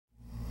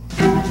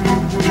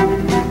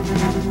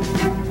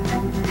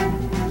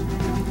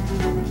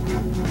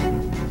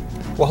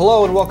Well,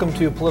 hello and welcome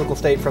to Political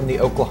State from the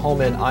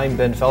Oklahoman. I'm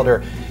Ben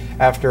Felder.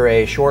 After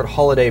a short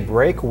holiday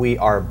break, we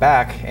are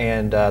back,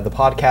 and the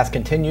podcast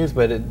continues,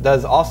 but it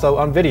does also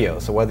on video.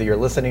 So whether you're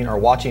listening or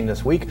watching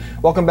this week,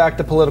 welcome back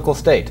to Political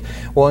State.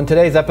 Well, in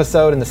today's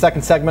episode, in the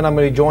second segment, I'm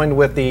going to be joined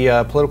with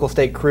the Political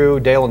State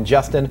crew, Dale and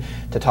Justin,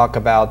 to talk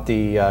about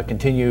the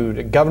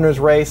continued governor's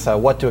race,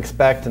 what to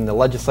expect in the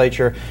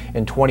legislature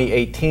in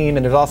 2018.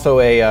 And there's also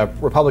a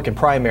Republican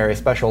primary,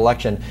 special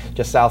election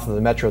just south of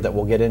the metro that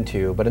we'll get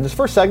into. But in this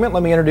first segment,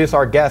 let me introduce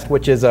our guest,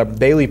 which is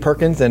Bailey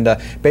Perkins. And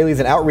Bailey's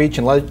an outreach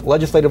and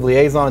legislative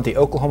liaison at the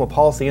Oklahoma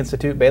Policy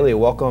Institute. Bailey,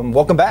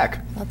 welcome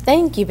back. Well,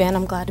 thank you, Ben.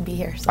 I'm glad to be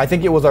here. I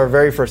think it was our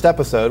very first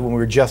episode when we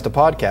were just a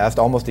podcast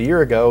almost a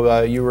year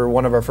ago. You were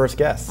one of our first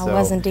guests. I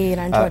was indeed.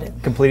 I enjoyed it.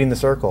 Completing the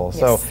circle. Yes.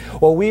 So,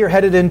 well, we are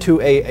headed into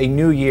a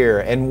new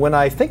year, and when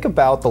I think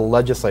about the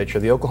legislature,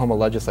 the Oklahoma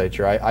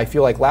legislature, I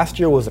feel like last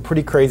year was a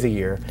pretty crazy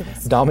year,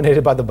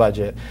 dominated by the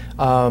budget,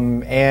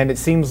 and it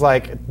seems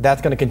like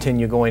that's going to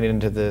continue going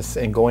into this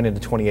and going into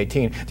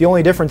 2018. The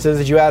only difference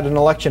is you add an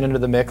election into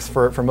the mix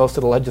for most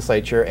of the legislature,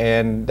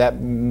 and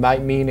that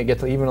might mean it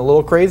gets even a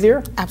little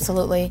crazier?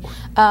 Absolutely.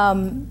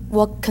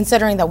 Well,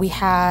 considering that we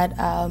had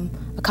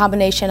a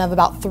combination of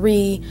about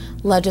 3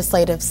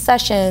 legislative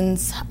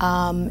sessions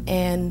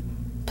and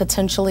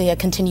potentially a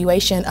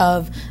continuation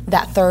of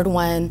that third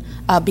one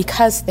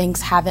because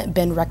things haven't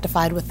been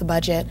rectified with the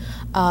budget,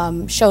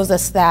 shows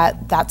us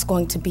that that's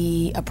going to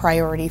be a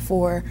priority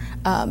for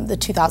the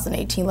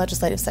 2018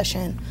 legislative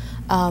session.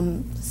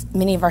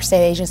 Many of our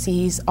state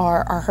agencies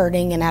are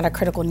hurting and at a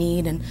critical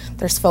need, and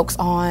there's folks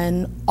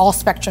on all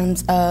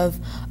spectrums of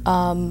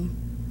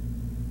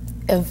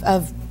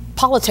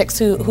politics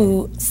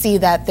who see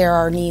that there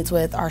are needs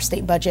with our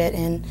state budget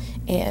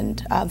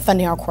and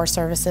funding our core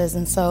services.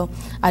 And so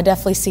I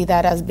definitely see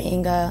that as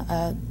being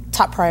a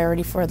top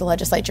priority for the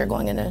legislature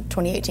going into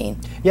 2018.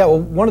 Yeah,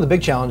 well, one of the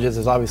big challenges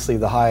is obviously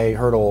the high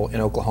hurdle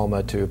in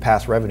Oklahoma to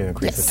pass revenue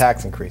increases, Yes.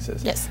 tax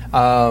increases. Yes.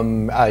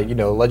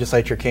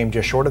 Legislature came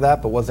just short of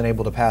that, but wasn't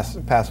able to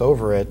pass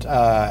over it.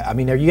 Are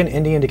you getting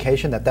any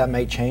indication that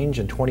may change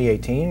in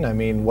 2018? I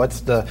mean,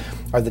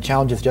 are the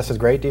challenges just as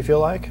great, do you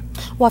feel like?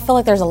 Well, I feel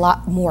like there's a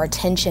lot more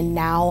attention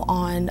now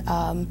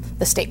on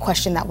the state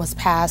question that was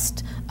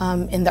passed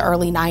in the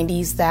early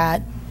 90s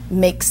that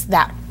makes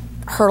that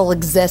hurdle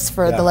exists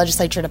for the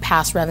legislature to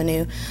pass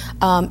revenue.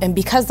 And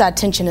because that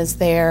tension is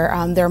there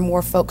are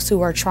more folks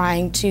who are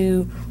trying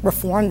to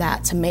reform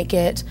that to make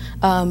it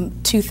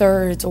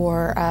 2/3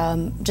 or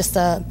just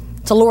to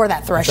lower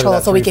that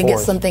threshold so we can get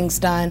some things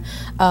done.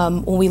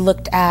 When we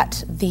looked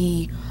at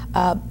the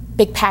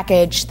big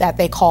package that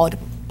they called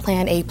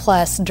Plan A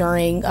Plus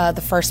during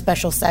the first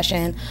special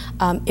session,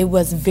 it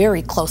was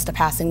very close to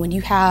passing. When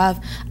you have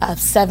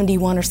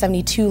 71 or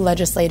 72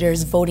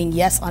 legislators voting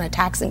yes on a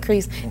tax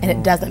increase and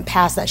it doesn't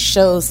pass, that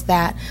shows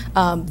that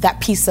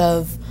that piece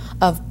of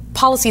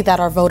policy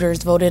that our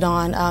voters voted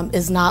on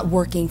is not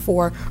working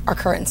for our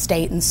current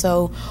state. And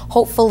so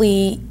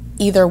hopefully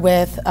either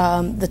with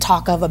the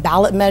talk of a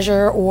ballot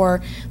measure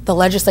or the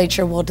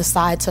legislature will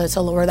decide to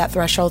lower that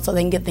threshold so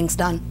they can get things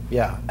done.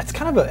 Yeah, it's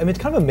kind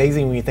of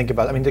amazing when you think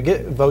about it. To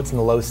get votes in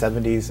the low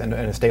 70s in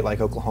a state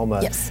like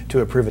Oklahoma to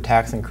approve a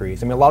tax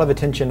increase. A lot of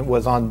attention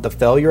was on the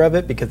failure of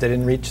it because they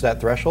didn't reach that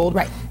threshold.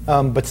 Right.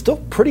 But still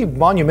pretty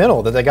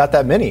monumental that they got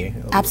that many.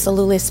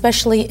 Absolutely,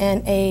 especially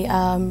in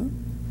a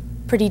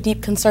pretty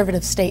deep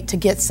conservative state to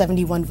get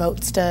 71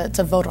 votes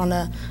to vote on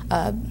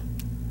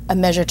a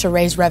measure to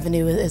raise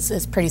revenue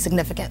is pretty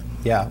significant.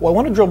 Yeah, well, I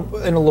want to drill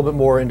in a little bit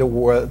more into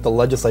what the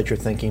legislature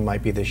thinking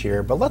might be this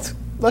year, but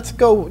let's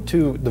go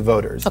to the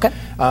voters. Okay.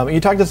 You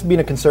talked about this being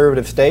a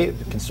conservative state,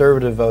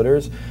 conservative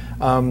voters,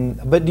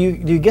 but do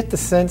you get the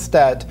sense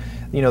that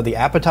the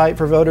appetite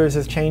for voters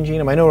is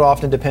changing? I know it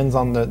often depends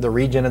on the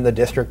region and the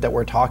district that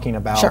we're talking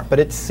about, Sure. But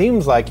it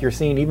seems like you're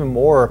seeing even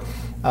more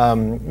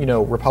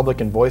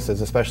Republican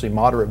voices, especially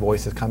moderate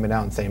voices, coming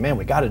out and saying, man,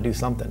 we got to do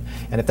something.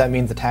 And if that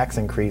means a tax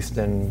increase,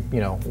 then,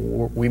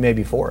 we may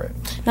be for it.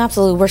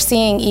 Absolutely. We're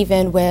seeing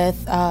even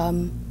with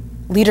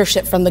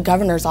leadership from the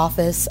governor's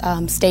office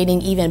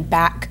stating even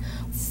back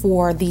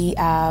for the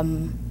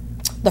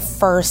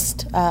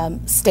first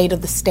state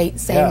of the state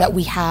saying that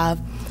we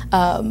have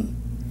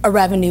a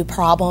revenue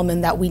problem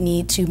and that we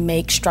need to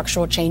make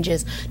structural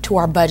changes to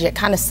our budget,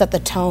 kind of set the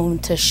tone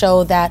to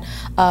show that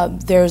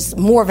there's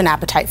more of an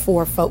appetite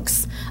for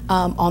folks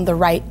on the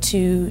right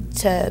to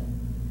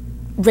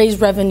raise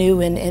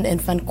revenue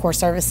and fund core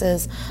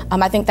services.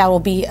 I think that will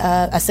be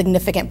a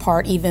significant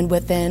part even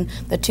within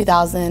the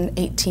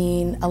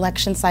 2018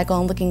 election cycle.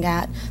 And looking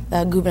at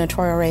the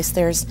gubernatorial race,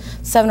 there's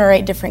 7 or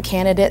 8 different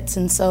candidates,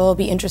 and so it'll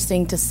be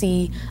interesting to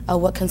see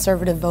what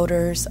conservative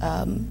voters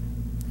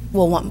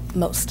will want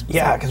most.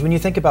 Yeah, because when you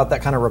think about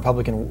that kind of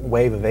Republican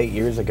wave of 8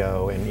 years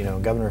ago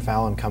and, Governor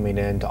Fallin coming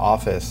into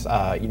office,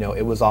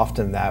 it was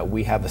often that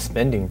we have a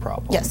spending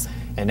problem. Yes.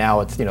 And now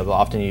it's,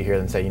 often you hear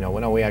them say, no,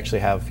 we actually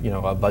have,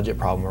 a budget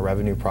problem, a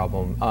revenue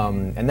problem.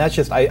 And that's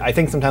just, I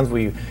think sometimes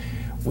we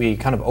we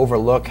kind of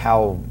overlook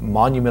how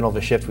monumental of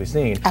a shift we've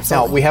seen.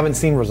 Absolutely. Now, we haven't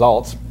seen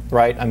results,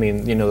 right? I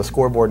mean, the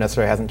scoreboard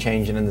necessarily hasn't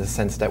changed in the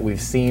sense that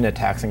we've seen a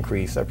tax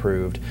increase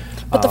approved.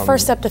 But the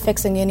first step to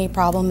fixing any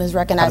problem is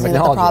recognizing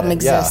that the problem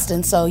exists.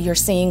 And so you're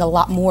seeing a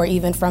lot more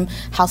even from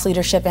House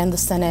leadership and the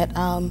Senate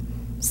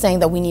saying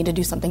that we need to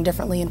do something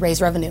differently and raise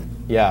revenue.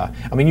 Yeah.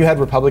 I mean, you had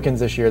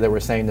Republicans this year that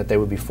were saying that they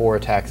would be for a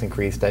tax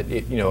increase that,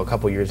 a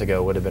couple years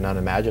ago would have been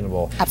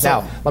unimaginable.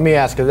 Absolutely. Now, let me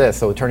ask you this.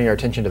 So turning our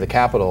attention to the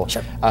Capitol,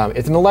 sure.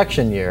 It's an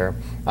election year.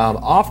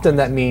 Often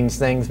that means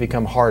things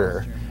become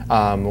harder.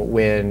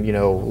 When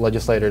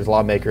legislators,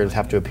 lawmakers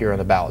have to appear on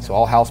the ballot. So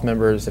all House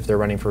members, if they're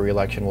running for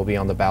re-election, will be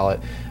on the ballot,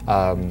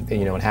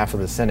 and half of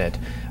the Senate.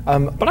 But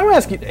I want to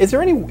ask you: is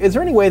there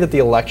any way that the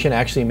election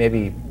actually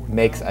maybe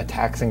makes a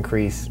tax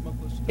increase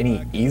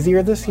any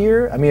easier this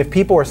year? I mean, if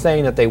people are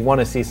saying that they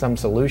want to see some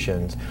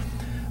solutions,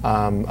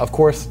 of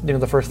course,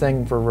 the first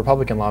thing for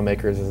Republican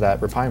lawmakers is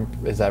that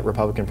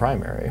Republican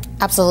primary.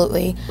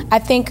 Absolutely, I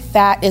think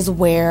that is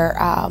where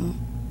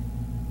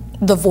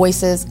the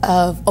voices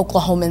of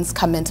Oklahomans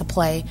come into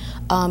play,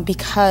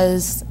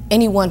 because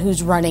anyone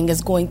who's running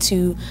is going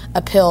to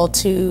appeal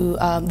to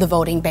the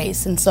voting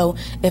base. And so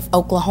if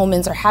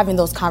Oklahomans are having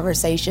those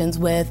conversations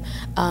with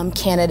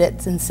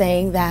candidates and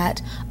saying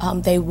that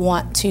they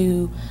want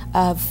to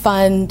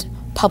fund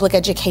public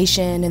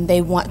education and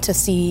they want to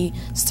see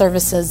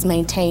services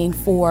maintained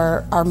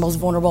for our most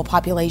vulnerable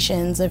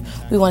populations,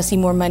 if we want to see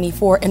more money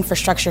for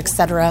infrastructure, et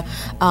cetera,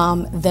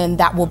 then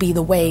that will be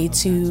the way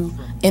to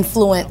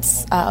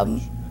influence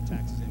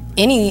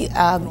any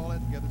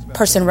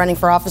person running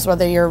for office,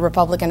 whether you're a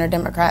Republican or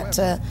Democrat,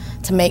 to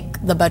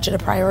make the budget a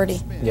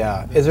priority.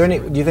 Yeah.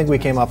 Do you think we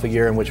came off a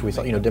year in which we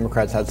saw,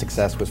 Democrats had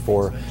success with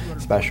 4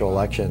 special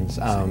elections?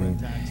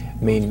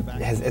 I mean,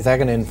 is that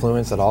going to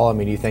influence at all? I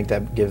mean, do you think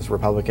that gives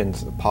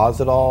Republicans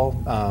pause at all?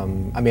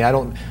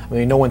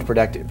 No one's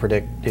predicting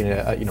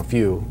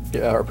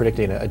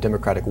a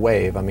Democratic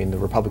wave. I mean, the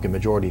Republican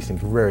majority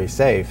seems very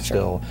safe sure.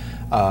 still.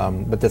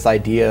 But this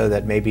idea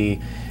that maybe,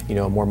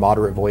 more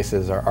moderate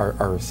voices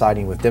are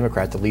siding with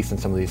Democrats, at least in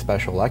some of these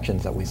special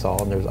elections that we saw,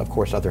 and there's, of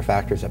course, other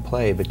factors at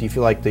play. But do you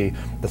feel like the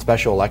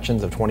special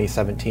elections of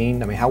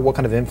 2017, I mean, what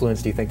kind of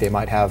influence do you think they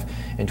might have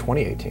in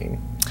 2018?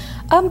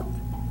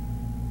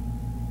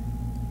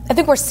 I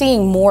think we're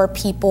seeing more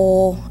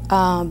people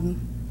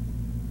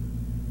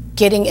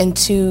getting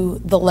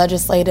into the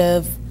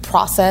legislative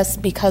process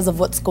because of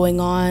what's going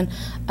on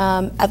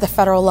at the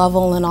federal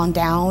level and on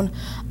down.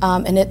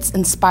 And it's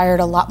inspired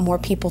a lot more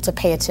people to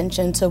pay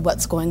attention to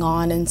what's going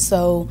on. And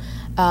so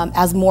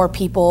as more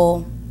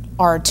people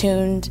are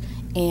attuned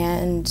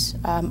and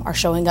are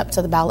showing up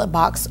to the ballot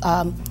box,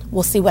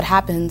 we'll see what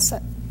happens.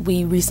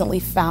 We recently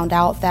found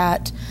out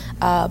that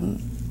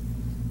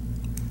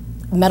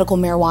medical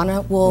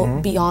marijuana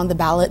will be on the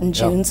ballot in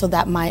June, so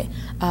that might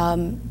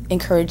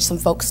encourage some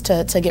folks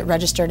to get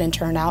registered and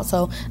turn out.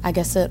 So I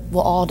guess it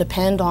will all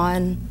depend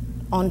on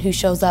who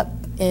shows up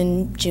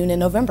in June and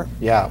November.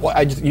 Yeah,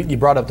 well, you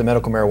brought up the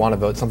medical marijuana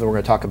vote, something we're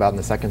going to talk about in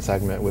the second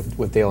segment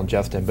with Dale and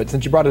Justin. But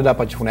since you brought it up,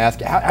 I just want to ask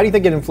you, how do you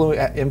think it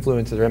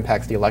influences or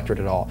impacts the electorate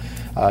at all?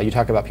 You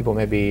talk about people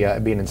maybe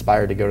being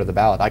inspired to go to the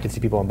ballot. I can see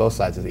people on both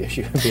sides of the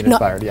issue being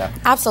inspired, yeah.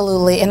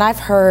 Absolutely, and I've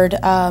heard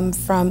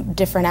from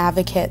different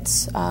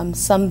advocates,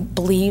 some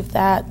believe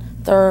that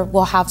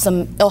it'll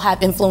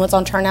have influence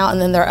on turnout,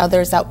 and then there are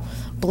others that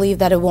believe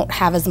that it won't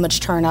have as much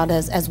turnout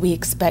as we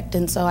expect,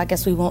 and so I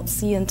guess we won't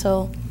see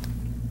until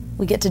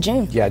we get to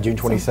June. Yeah, June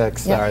 26th,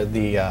 So,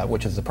 yeah.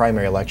 which is the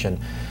primary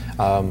election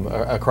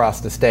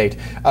across the state.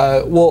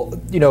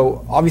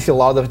 Obviously a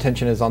lot of the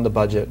attention is on the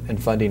budget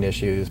and funding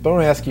issues, but I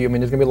want to ask you,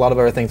 there's going to be a lot of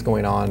other things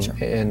going on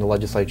in the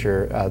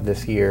legislature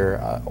this year.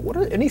 What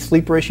are any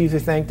sleeper issues you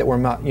think that we're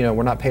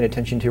not paying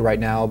attention to right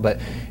now, but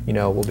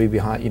will be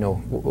behind,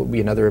 will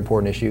be another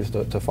important issues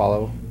to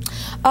follow?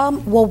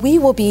 We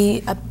will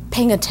be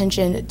paying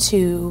attention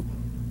to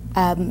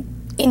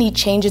any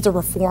changes or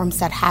reforms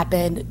that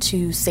happen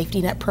to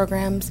safety net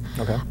programs.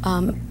 Okay.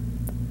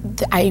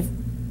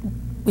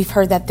 We've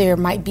heard that there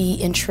might be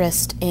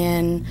interest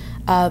in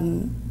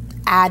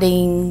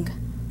adding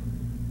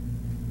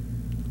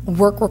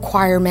work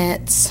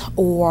requirements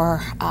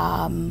or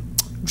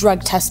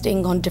drug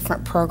testing on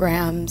different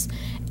programs,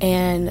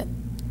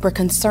 and we're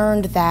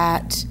concerned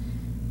that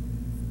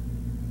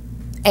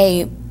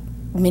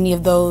many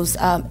of those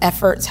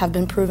efforts have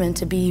been proven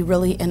to be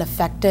really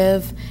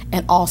ineffective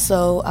and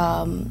also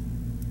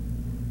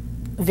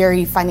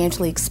very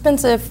financially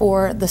expensive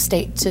for the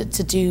state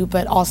to do,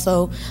 but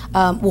also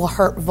will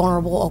hurt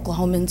vulnerable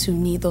Oklahomans who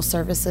need those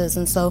services.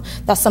 And so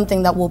that's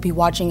something that we'll be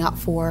watching out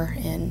for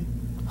and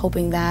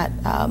hoping that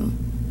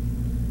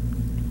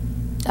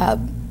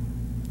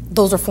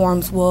those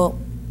reforms will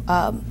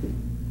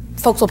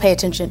folks will pay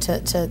attention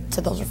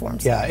to those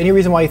reforms. Yeah. Any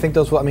reason why you think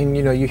those will? I mean,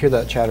 you hear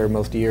that chatter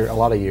a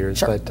lot of years.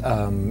 Sure.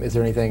 But is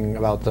there anything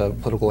about the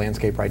political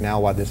landscape right now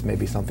why this may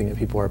be something that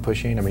people are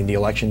pushing? I mean, the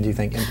election, do you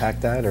think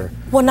impact that, or?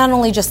 Well, not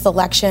only just the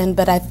election,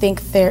 but I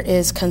think there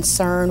is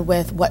concern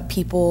with what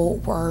people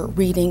were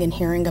reading and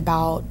hearing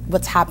about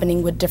what's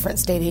happening with different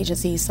state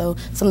agencies. So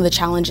some of the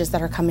challenges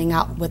that are coming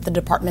out with the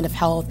Department of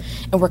Health,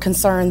 and we're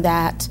concerned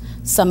that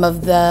some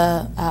of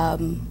the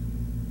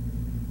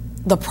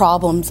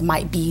problems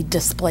might be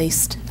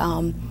displaced,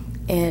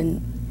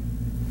 and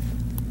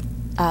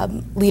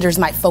leaders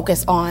might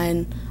focus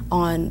on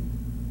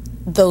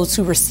those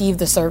who receive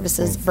the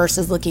services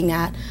versus looking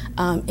at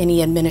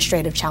any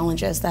administrative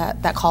challenges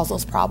that cause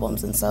those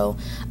problems. And so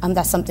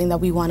that's something that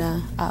we want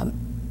to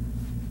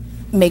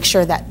make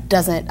sure that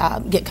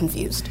doesn't get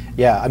confused.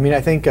 Yeah, I mean,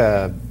 I think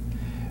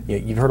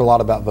you've heard a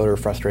lot about voter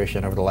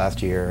frustration over the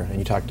last year, and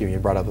you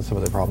brought up some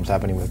of the problems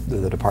happening with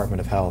the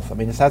Department of Health. I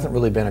mean, this hasn't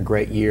really been a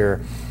great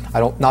year.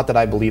 Not that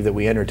I believe that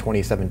we entered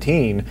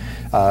 2017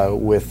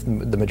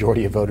 with the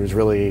majority of voters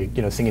really,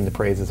 singing the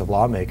praises of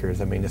lawmakers.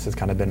 I mean, this has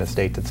kind of been a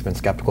state that's been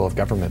skeptical of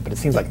government, but it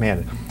seems like,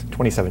 man,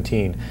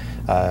 2017,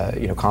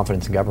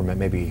 confidence in government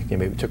maybe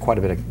took quite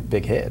a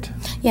big hit.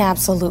 Yeah,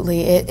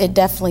 absolutely. It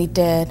definitely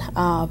did,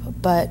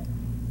 but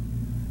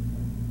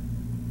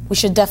we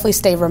should definitely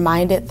stay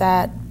reminded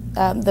that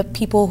the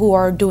people who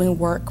are doing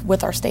work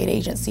with our state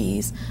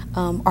agencies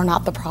are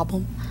not the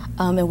problem,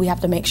 and we have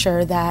to make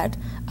sure that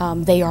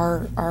they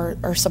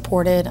are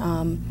supported,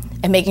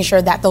 and making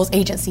sure that those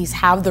agencies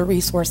have the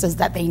resources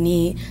that they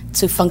need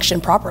to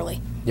function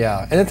properly.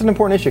 Yeah, and it's an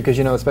important issue because,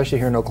 especially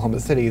here in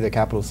Oklahoma City, the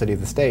capital city of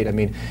the state, I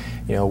mean,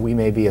 we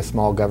may be a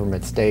small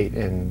government state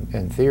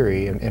in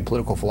theory and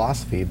political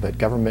philosophy, but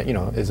government,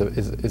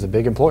 is a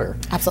big employer.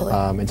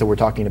 Absolutely. And so we're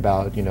talking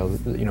about,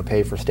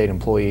 pay for state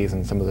employees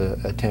and some of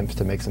the attempts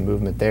to make some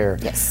movement there.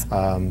 Yes.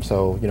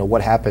 So,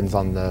 what happens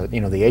on the,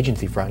 the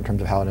agency front in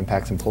terms of how it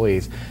impacts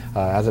employees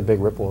has a big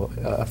ripple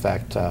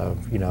effect,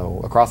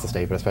 across the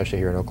state, but especially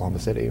here in Oklahoma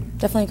City.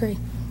 Definitely agree.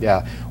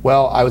 Yeah.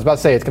 Well, I was about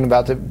to say it's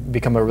about to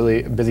become a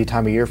really busy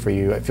time of year for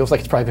you. It feels like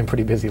it's probably been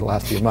pretty busy the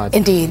last few months.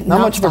 Indeed.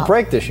 Not much of a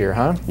break this year,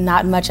 huh?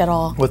 Not much at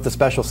all. With the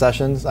special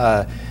sessions.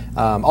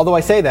 Although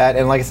I say that,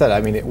 and like I said, I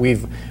mean,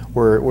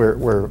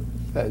 we're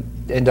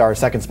into our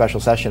second special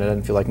session. It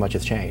doesn't feel like much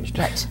has changed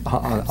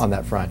on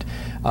that front.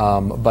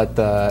 But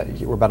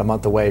we're about a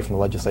month away from the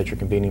legislature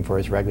convening for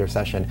its regular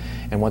session,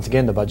 and once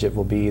again, the budget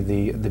will be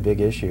the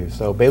big issue.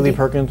 So Bailey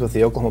Perkins with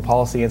the Oklahoma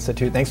Policy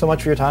Institute, thanks so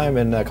much for your time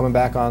and coming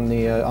back on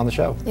the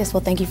show. Yes,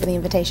 well, thank you for the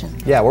invitation.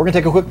 Yeah, we're going to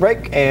take a quick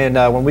break, and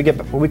when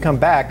we come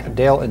back,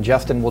 Dale and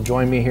Justin will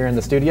join me here in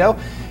the studio,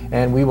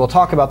 and we will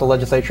talk about the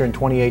legislature in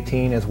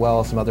 2018 as well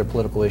as some other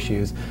political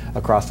issues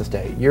across the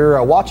state.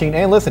 You're watching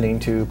and listening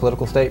to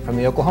Political State from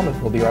the Oklahoman.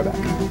 We'll be right back.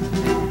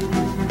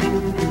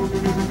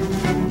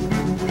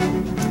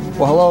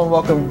 Well, hello and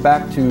welcome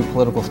back to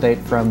Political State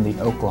from the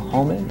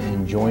Oklahoman,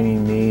 and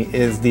joining me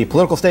is the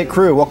Political State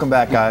crew. Welcome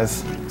back,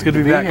 guys. It's good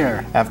to be back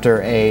here.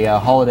 After a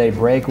holiday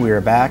break, we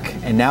are back,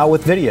 and now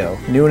with video,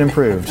 new and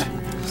improved.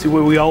 See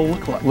what we all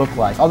look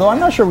like. Although I'm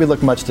not sure we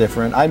look much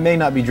different. I may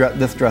not be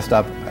this dressed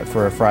up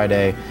for a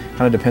Friday.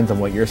 Kind of depends on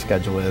what your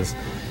schedule is.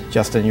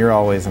 Justin, you're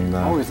always in the...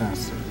 Always in a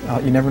suit.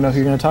 You never know who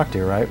you're going to talk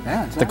to, right?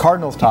 Yeah, exactly. The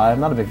Cardinals tie. I'm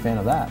not a big fan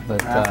of that,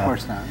 but of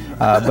course not.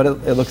 But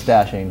it looks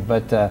dashing.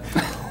 But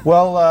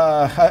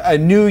a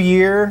new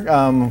year.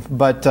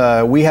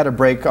 But we had a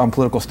break on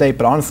Political State.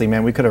 But honestly,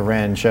 man, we could have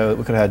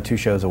had 2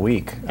 shows a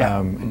week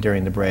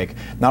during the break.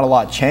 Not a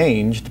lot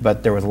changed,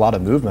 but there was a lot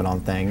of movement on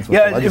things.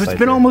 Yeah, it's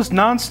been almost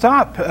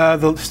nonstop.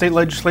 The state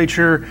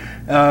legislature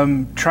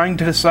trying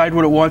to decide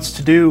what it wants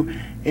to do,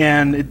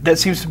 and that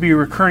seems to be a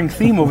recurring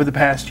theme over the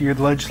past year.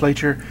 The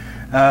legislature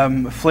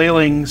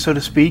flailing, so to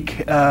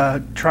speak,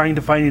 trying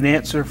to find an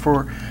answer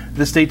for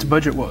the state's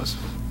budget woes.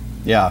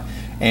 Yeah,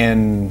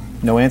 and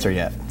no answer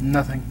yet.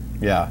 Nothing.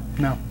 Yeah.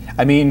 No.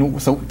 I mean,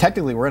 so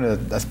technically we're in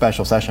a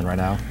special session right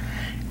now.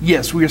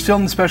 Yes, we are still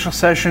in the special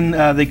session.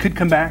 They could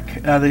come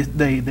back.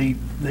 They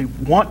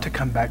want to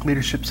come back.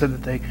 Leadership said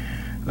that they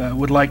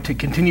would like to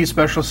continue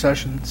special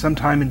session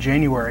sometime in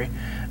January.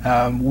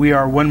 We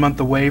are 1 month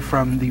away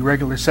from the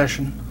regular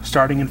session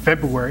starting in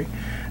February.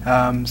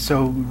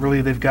 So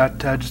really they've got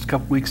just a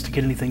couple weeks to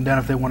get anything done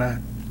if they want to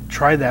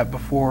try that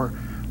before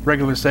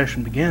regular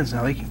session begins.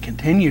 Now they can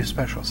continue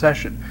special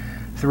session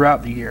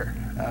throughout the year.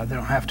 They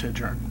don't have to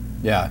adjourn.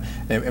 Yeah,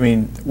 I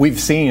mean, we've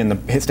seen in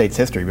the state's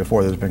history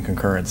before there's been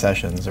concurrent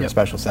sessions or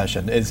special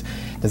session. Does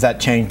that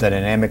change the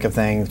dynamic of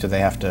things? Do they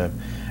have to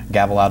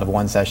gavel out of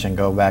one session,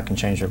 go back and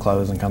change their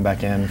clothes and come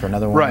back in for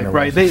another one?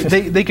 Right.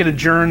 They could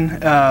adjourn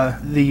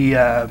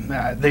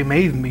they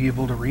may even be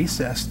able to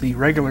recess the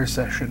regular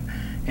session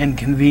and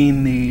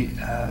convene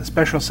the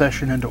special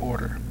session into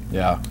order.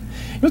 Yeah.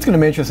 What's going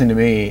to be interesting to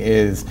me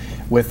is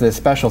with this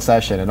special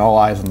session and all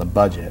eyes on the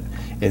budget,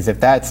 is if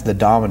that's the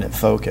dominant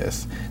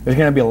focus, there's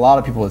going to be a lot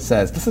of people that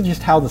says this is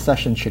just how the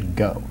session should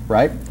go,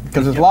 right?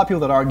 Because there's a lot of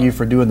people that argue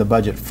for doing the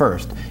budget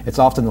first. It's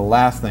often the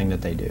last thing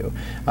that they do.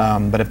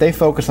 But if they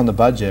focus on the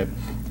budget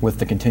with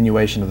the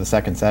continuation of the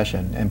second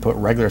session and put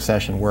regular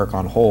session work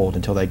on hold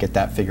until they get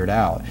that figured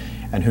out,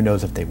 and who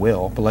knows if they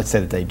will, but let's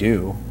say that they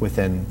do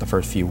within the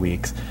first few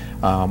weeks.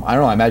 I don't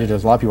know, I imagine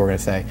there's a lot of people who are going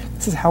to say,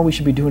 this is how we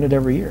should be doing it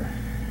every year.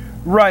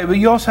 Right, but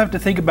you also have to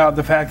think about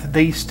the fact that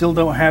they still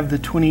don't have the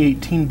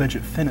 2018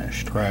 budget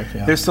finished. Correct,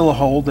 yeah. There's still a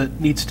hole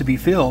that needs to be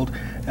filled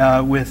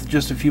with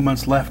just a few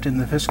months left in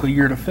the fiscal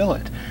year to fill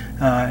it.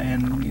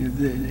 And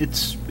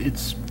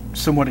it's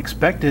somewhat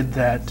expected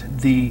that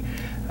the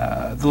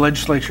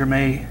legislature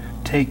may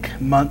take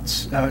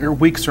months or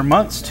weeks or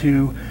months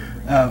to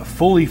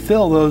fully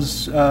fill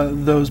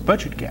those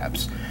budget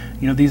gaps.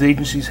 These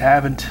agencies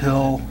have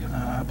until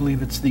I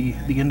believe it's the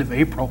end of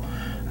April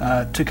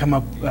to come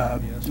up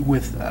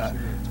with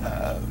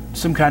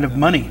some kind of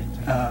money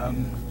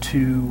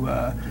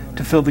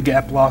to fill the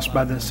gap lost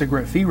by the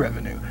cigarette fee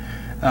revenue.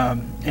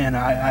 And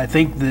I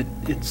think that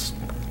it's,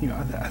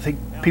 I think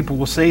people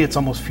will say it's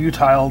almost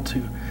futile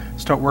to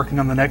start working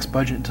on the next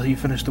budget until you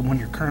finish the one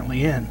you're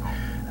currently in.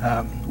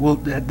 Well,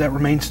 that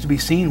remains to be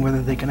seen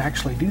whether they can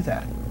actually do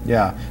that.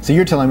 Yeah. So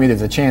you're telling me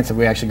there's a chance that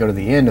we actually go to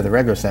the end of the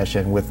regular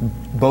session with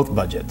both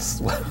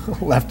budgets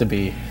left to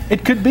be.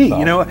 It could be.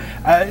 solved.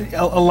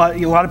 A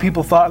lot of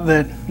people thought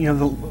that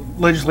the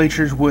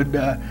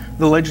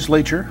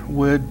legislature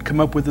would come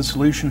up with a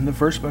solution in the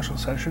first special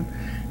session,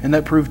 and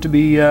that proved to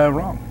be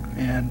wrong.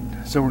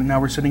 And so now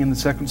we're sitting in the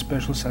second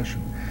special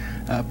session.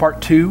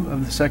 Part 2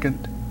 of the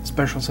second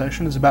special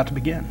session is about to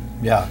begin.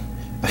 Yeah.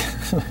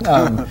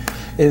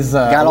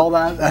 Got all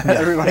that?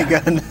 Everybody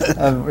good?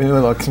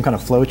 Like some kind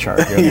of flow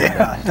chart here.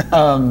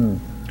 Yeah.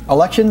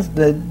 Elections,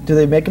 do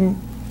they make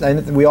them?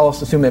 We all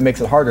assume it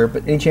makes it harder,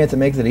 but any chance it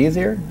makes it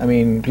easier?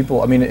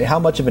 How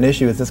much of an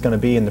issue is this going to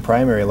be in the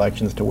primary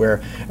elections to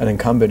where an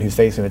incumbent who's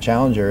facing a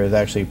challenger is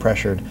actually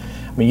pressured?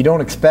 You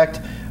don't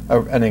expect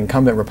an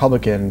incumbent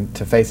Republican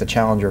to face a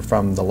challenger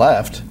from the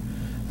left.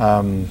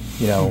 So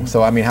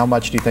how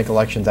much do you think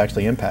elections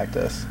actually impact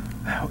this?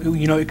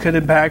 It could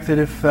impact it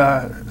if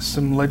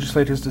some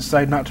legislators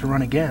decide not to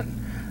run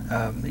again.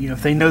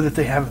 If they know that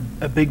they have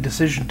a big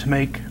decision to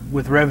make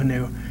with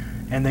revenue,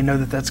 and they know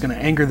that that's going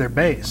to anger their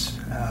base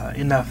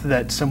enough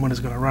that someone is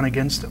going to run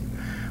against them.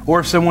 Or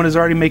if someone is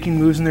already making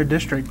moves in their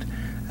district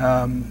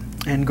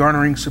and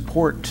garnering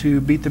support to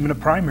beat them in a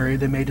primary,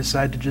 they may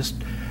decide to just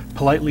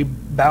politely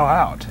bow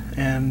out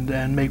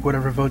and make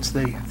whatever votes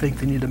they think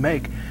they need to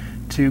make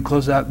to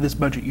close out this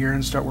budget year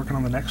and start working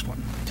on the next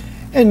one.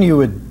 And you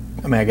would,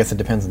 I guess it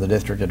depends on the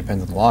district, it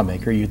depends on the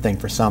lawmaker. You'd think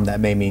for some that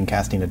may mean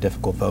casting a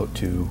difficult vote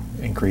to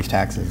increase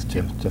taxes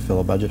to fill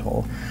a budget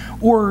hole.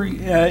 Or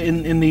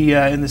in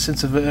the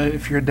sense of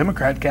if you're a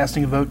Democrat,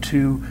 casting a vote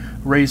to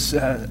raise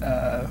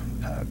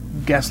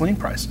gasoline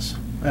prices,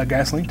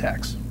 gasoline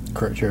tax.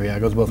 Correct, sure, yeah, it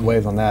goes both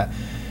ways on that.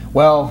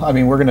 Well,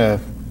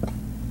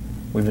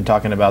 we've been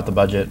talking about the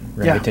budget.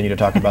 We're going to continue to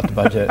talk about the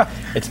budget.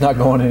 It's not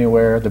going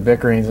anywhere. The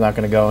bickering's not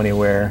going to go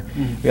anywhere.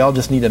 We all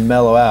just need to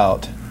mellow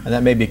out. And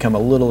that may become a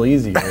little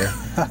easier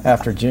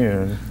after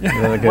June.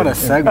 What a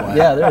segue.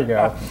 Yeah, there you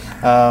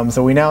go.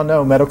 So we now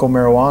know medical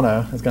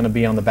marijuana is going to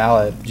be on the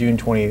ballot June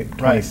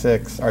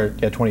 26,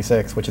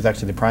 which is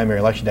actually the primary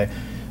election day.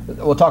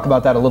 We'll talk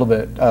about that a little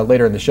bit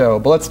later in the show.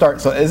 But let's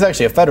start. So it's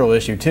actually a federal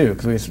issue too,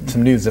 because we have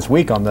some news this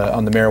week on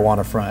the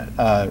marijuana front.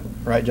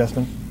 Right,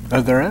 Justin?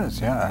 There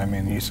is, yeah.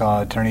 You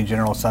saw Attorney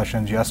General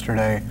Sessions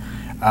yesterday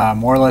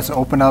more or less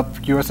open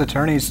up U.S.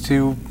 attorneys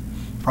to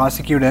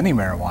prosecute any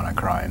marijuana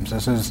crimes.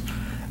 This is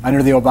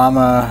under the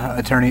Obama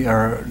Attorney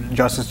or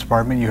Justice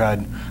Department. You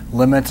had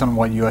limits on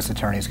what U.S.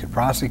 attorneys could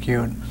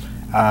prosecute,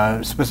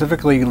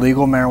 specifically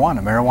legal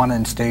marijuana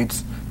in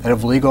states that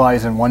have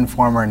legalized in one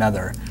form or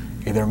another,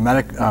 either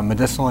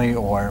medicinally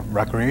or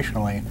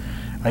recreationally.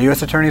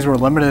 U.S. attorneys were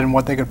limited in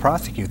what they could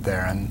prosecute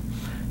there, and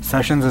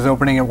Sessions is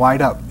opening it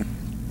wide up.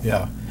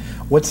 Yeah.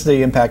 What's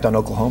the impact on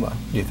Oklahoma,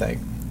 do you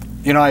think?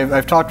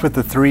 I've talked with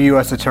the 3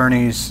 U.S.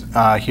 attorneys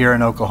here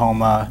in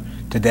Oklahoma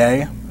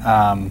today,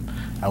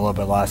 a little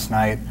bit last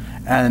night,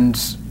 and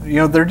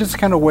they're just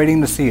kind of waiting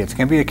to see. It's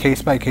going to be a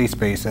case-by-case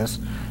basis.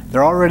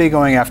 They're already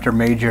going after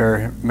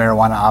major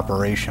marijuana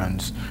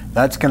operations.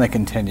 That's going to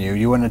continue.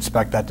 You wouldn't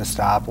expect that to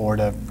stop or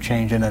to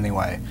change in any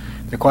way.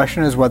 The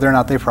question is whether or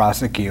not they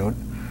prosecute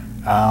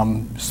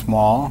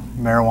small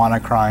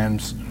marijuana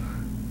crimes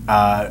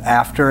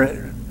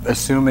after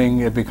assuming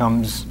it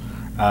becomes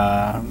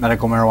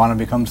medical marijuana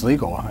becomes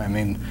legal.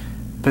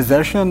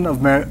 Possession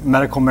of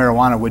medical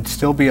marijuana would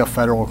still be a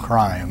federal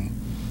crime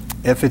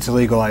if it's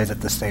legalized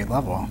at the state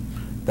level.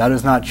 That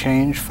does not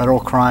change.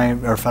 Federal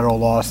crime or federal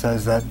law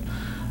says that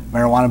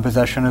marijuana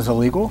possession is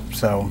illegal,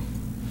 so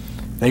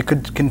they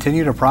could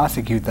continue to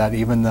prosecute that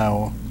even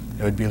though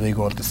it would be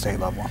legal at the state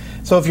level.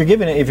 So if you're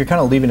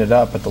kind of leaving it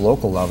up at the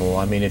local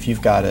level, if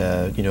you've got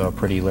a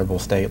pretty liberal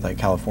state like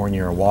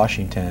California or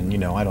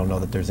Washington, I don't know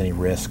that there's any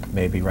risk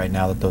maybe right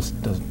now that those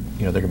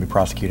they're going to be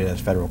prosecuted as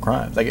federal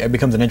crimes. It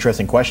becomes an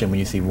interesting question when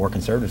you see more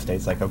conservative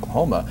states like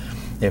Oklahoma,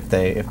 if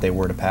they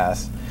were to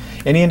pass.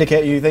 Any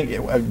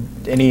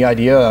any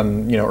idea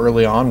on,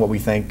 early on what we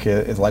think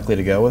is likely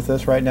to go with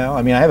this right now?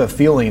 I mean, I have a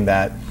feeling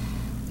that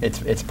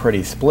it's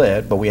pretty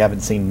split, but we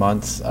haven't seen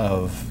months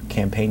of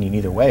campaigning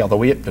either way,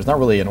 although there's not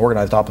really an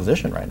organized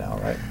opposition right now,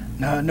 right?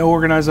 No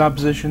organized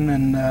opposition,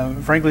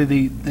 and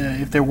frankly,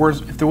 if there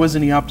was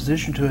any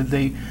opposition to it,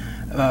 they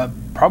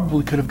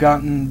probably could have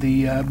gotten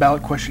the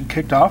ballot question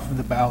kicked off of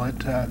the ballot.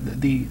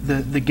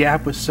 The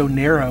gap was so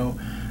narrow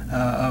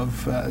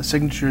of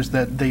signatures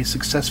that they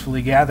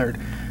successfully gathered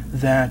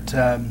that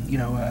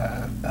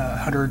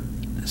 100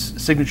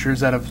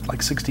 signatures out of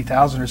like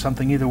 60,000 or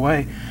something either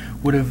way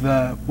would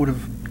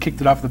have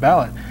kicked it off the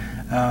ballot.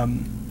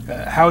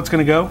 How it's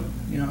going to go,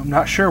 I'm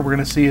not sure. We're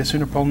going to see a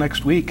sooner poll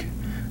next week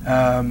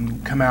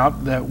come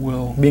out that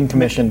will being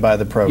commissioned by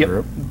the Pro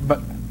Group.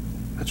 But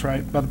that's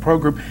right, by the Pro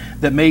Group,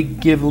 that may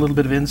give a little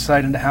bit of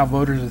insight into how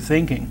voters are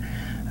thinking.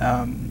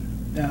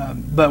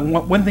 But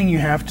one thing you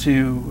have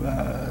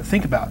to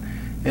think about,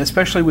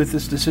 especially with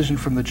this decision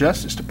from the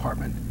Justice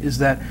Department, is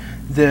that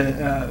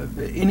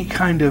any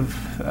kind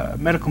of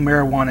medical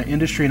marijuana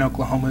industry in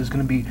Oklahoma is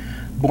going to be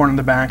born on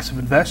the backs of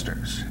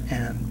investors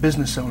and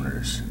business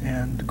owners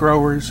and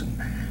growers and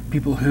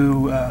people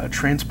who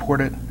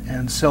transport it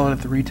and sell it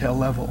at the retail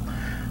level.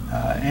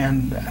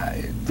 And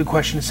the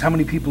question is, how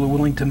many people are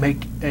willing to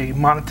make a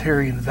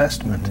monetary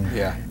investment? Mm-hmm.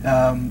 Yeah.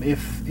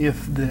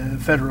 If the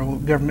federal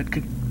government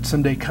could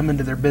someday come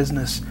into their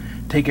business,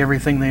 take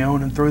everything they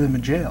own, and throw them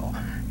in jail.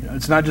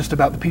 It's not just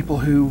about the people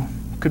who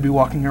could be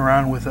walking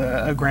around with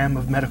a gram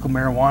of medical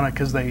marijuana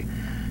because they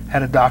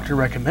had a doctor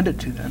recommend it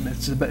to them.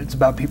 It's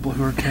about people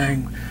who are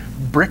carrying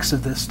bricks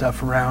of this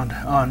stuff around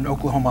on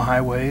Oklahoma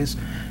highways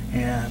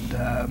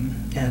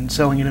and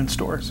selling it in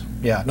stores.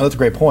 Yeah, no, that's a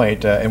great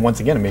point. And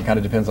once again, it kind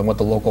of depends on what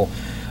the local,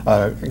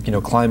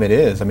 climate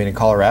is. I mean, in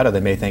Colorado,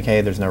 they may think,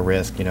 hey, there's no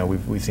risk.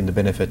 We've seen the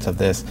benefits of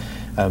this,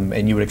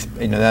 and you would,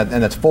 and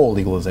that's full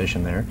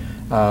legalization there.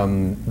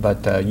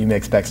 But you may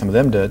expect some of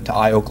them to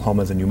eye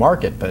Oklahoma as a new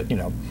market. But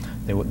do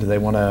they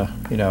want to?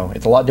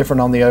 It's a lot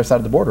different on the other side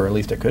of the border. Or at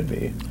least it could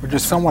be. Which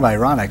is somewhat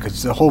ironic,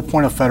 because the whole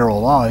point of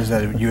federal law is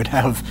that you would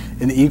have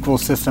an equal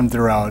system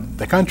throughout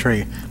the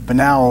country, but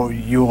now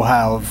you will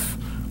have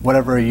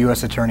whatever a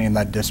U.S. attorney in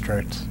that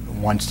district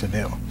wants to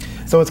do.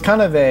 So it's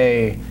kind of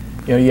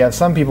you have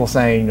some people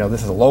saying,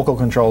 this is a local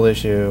control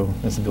issue.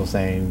 There's some people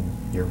saying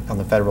you're on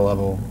the federal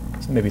level.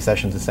 Maybe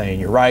Sessions is saying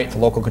you're right, it's a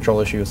local control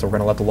issue, so we're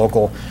going to let the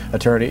local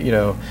attorney,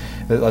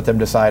 let them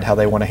decide how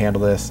they want to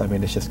handle this. I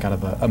mean, it's just kind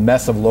of a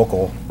mess of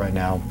local right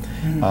now,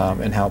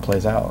 and how it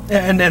plays out.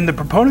 And the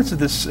proponents of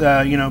this,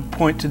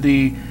 point to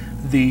the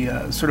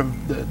sort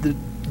of the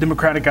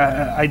democratic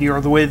idea,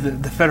 or the way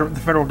the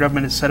federal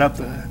government is set up,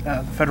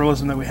 the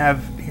federalism that we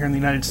have here in the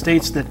United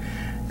States, that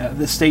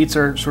the states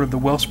are sort of the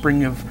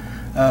wellspring of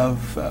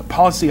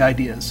policy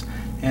ideas.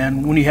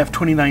 And when you have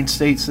 29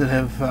 states that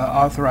have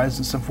authorized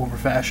in some form or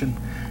fashion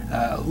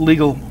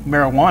legal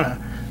marijuana,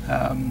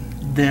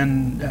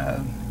 then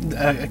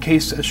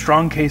a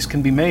strong case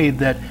can be made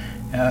that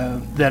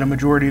a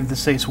majority of the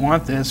states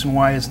want this, and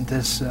why isn't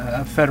this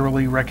a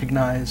federally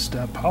recognized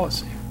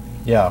policy?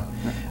 Yeah.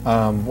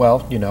 And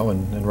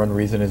one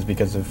reason is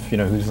because of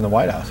who's in the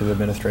White House, who the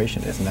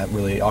administration is, and that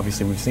really,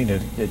 obviously, we've seen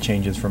it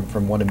changes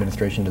from one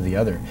administration to the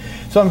other.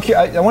 So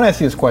I want to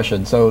ask you this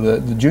question. So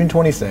the June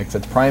 26th,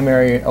 it's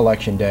primary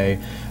election day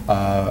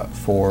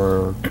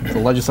for the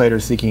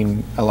legislators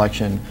seeking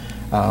election,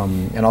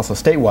 and also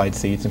statewide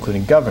seats,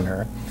 including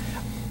governor.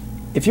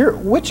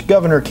 Which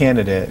governor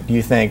candidate do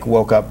you think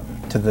woke up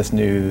to this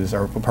news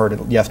or heard it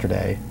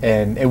yesterday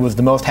and it was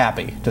the most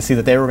happy to see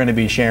that they were going to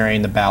be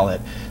sharing the ballot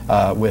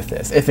with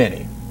this, if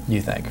any, you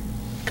think?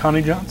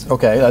 Connie Johnson.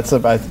 Okay, that's all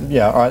right,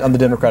 on the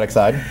Democratic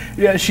side.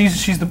 Yeah,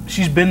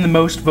 she's been the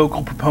most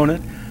vocal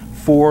proponent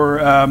for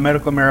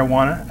medical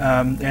marijuana,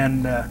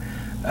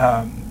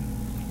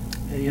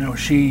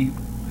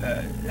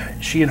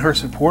 she and her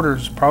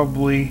supporters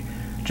probably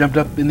jumped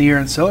up in the air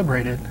and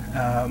celebrated,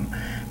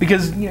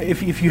 because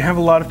if you have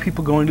a lot of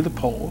people going to the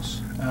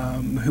polls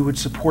who would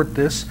support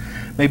this,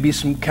 maybe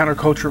some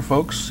counterculture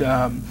folks,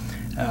 then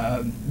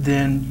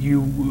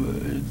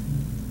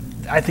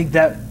I think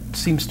that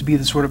seems to be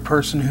the sort of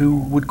person who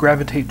would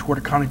gravitate toward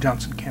a Connie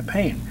Johnson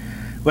campaign.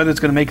 Whether it's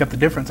going to make up the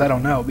difference, I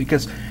don't know,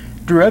 because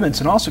Drew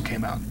Edmondson also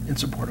came out in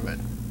support of it.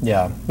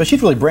 Yeah, but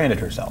she's really branded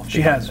herself.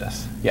 She has.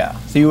 This. Yeah,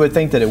 so you would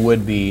think that it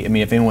would be,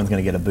 if anyone's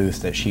going to get a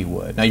boost, that she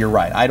would. Now, you're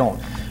right.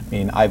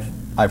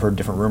 I've heard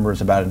different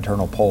rumors about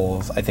internal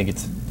polls. I think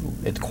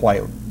it's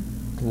quite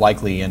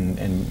likely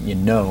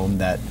and known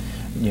that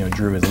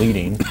Drew is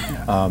leading,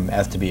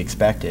 as to be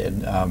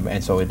expected,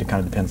 and so it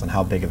kind of depends on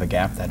how big of a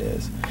gap that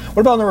is.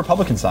 What about on the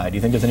Republican side? Do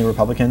you think there's any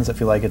Republicans that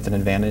feel like it's an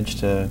advantage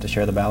to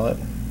share the ballot?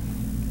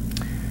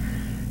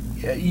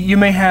 You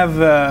may have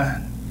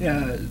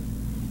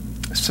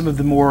some of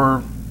the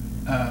more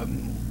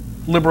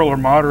liberal or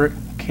moderate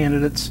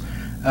candidates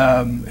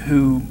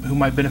who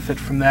might benefit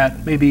from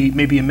that. Maybe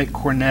a Mick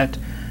Cornett,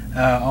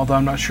 although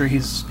I'm not sure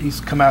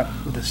he's come out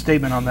with a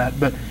statement on that.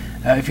 But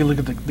If you look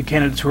at the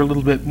candidates who are a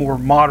little bit more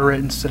moderate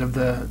instead of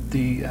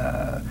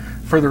the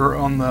further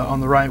on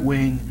the right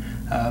wing,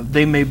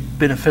 they may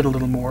benefit a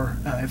little more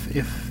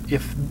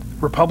if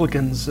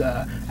Republicans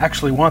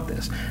actually want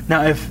this.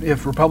 Now,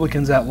 if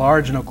Republicans at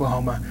large in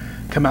Oklahoma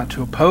come out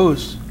to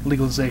oppose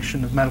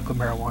legalization of medical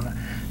marijuana,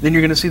 then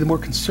you're going to see the more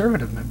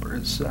conservative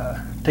members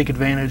take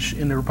advantage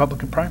in the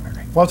Republican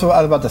primary. Well, that's what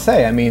I was about to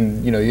say. I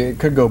mean, it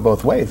could go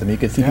both ways. I mean, you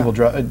could see people,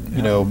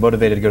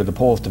 motivated to go to the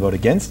polls to vote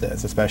against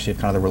this, especially if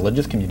kind of the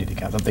religious community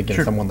counts. I'm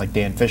thinking someone like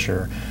Dan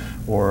Fisher,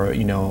 or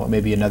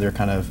maybe another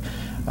kind of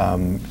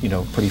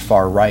pretty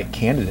far right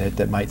candidate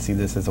that might see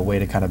this as a way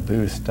to kind of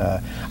boost.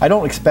 I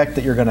don't expect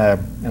that you're going to,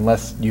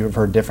 unless you have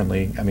heard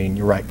differently. I mean,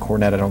 you're right.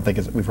 Cornette, I don't think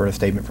we've heard a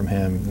statement from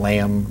him.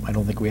 Lamb, I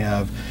don't think we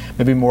have.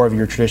 Maybe more of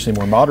your traditionally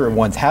more moderate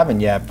ones haven't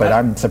yet. But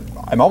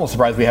I'm almost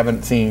surprised we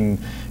haven't seen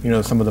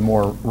some of the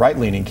more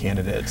right-leaning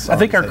candidates. I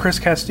think our Chris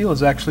Castile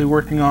is actually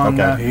working on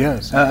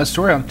a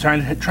story. I'm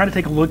trying to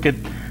take a look at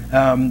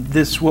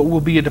this, what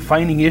will be a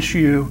defining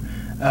issue.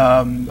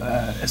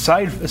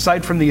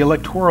 Aside from the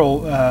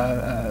electoral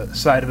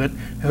side of it,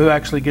 who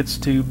actually gets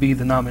to be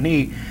the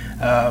nominee,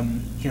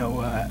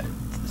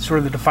 sort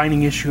of the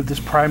defining issue of this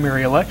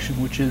primary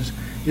election, which is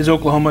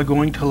Oklahoma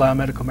going to allow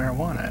medical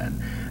marijuana?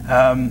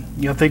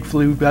 And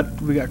thankfully we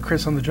got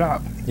Chris on the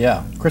job.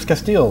 Yeah, Chris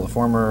Castile, the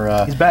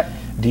former he's back.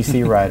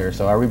 DC writer.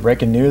 So are we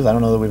breaking news? I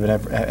don't know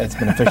that it's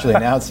been officially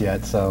announced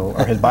yet. So,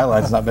 or his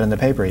byline's not been in the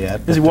paper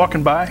yet. Is he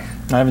walking by?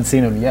 I haven't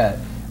seen him yet.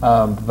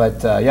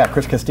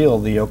 Chris Castile,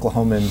 the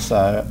Oklahoman's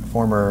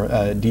former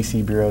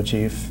DC bureau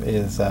chief,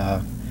 is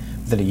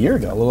it a year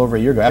ago, a little over a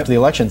year ago, after the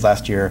elections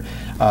last year,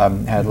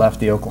 had left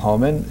the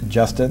Oklahoman.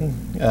 Justin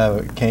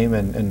came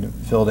and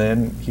filled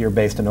in here,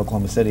 based in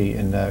Oklahoma City,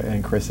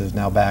 and Chris is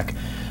now back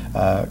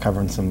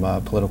covering some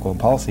political and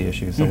policy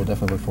issues. So we'll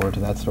definitely look forward to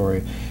that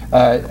story.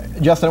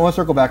 Justin, I want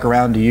to circle back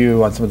around to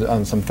you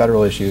on some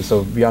federal issues.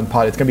 So beyond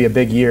pot, it's going to be a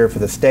big year for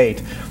the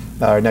state.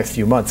 Next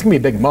few months, it's going to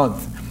be a big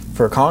month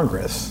for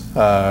Congress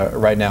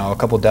right now. A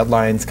couple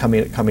deadlines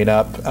coming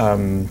up.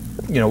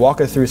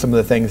 Walk us through some of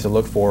the things to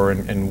look for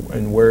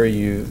and where are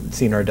you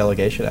seeing our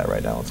delegation at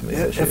right now on some of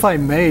these issues. If I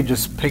may,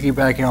 just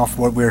piggybacking off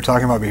what we were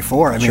talking about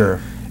before. I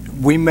mean,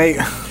 we may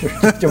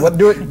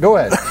Go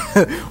ahead.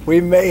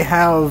 We may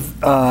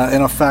have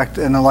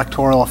an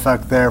electoral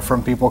effect there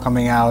from people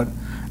coming out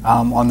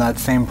on that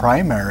same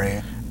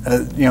primary.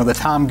 The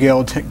Tom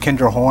Gill,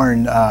 Kendra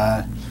Horn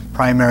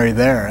primary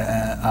there,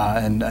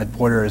 and at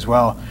Porter as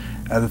well.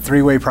 The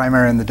three-way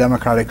primary on the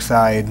Democratic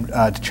side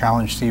to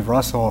challenge Steve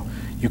Russell,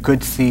 you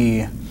could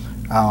see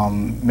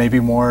maybe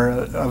more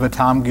of a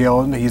Tom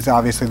Gill. He's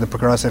obviously the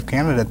progressive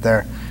candidate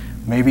there.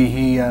 Maybe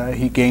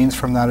he gains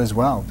from that as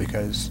well,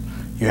 because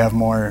you have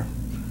more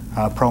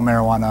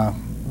pro-marijuana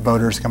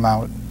voters come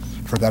out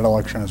for that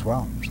election as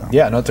well. So.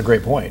 Yeah, no, that's a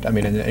great point. I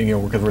mean,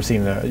 because we're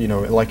seeing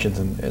elections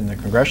in the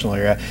congressional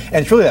area, and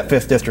it's really that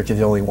 5th district is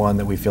the only one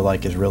that we feel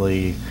like is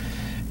really,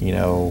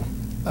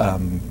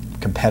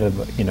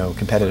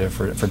 competitive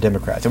for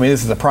Democrats. I mean,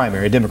 this is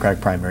a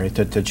Democratic primary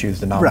to choose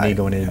the nominee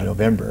going into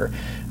November.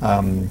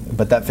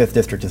 But that 5th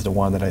district is the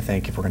one that I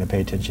think, if we're going to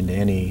pay attention to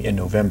any in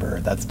November,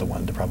 that's the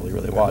one to probably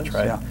really watch,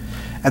 right? Yeah.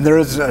 And there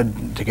is,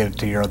 to get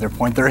to your other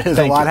point, there is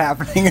a lot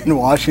happening in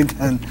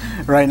Washington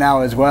right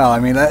now as well. I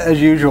mean, as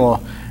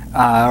usual,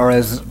 or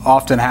as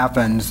often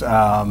happens,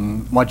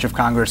 much of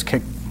Congress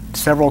kicked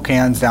several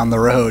cans down the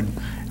road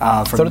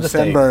from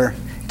December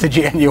to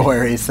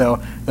January.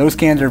 So those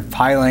cans are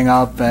piling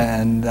up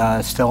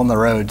and still on the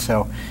road.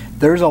 So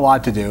there's a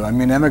lot to do. I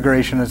mean,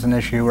 immigration is an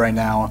issue right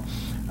now.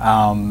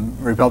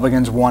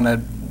 Republicans want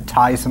to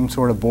tie some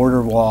sort of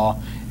border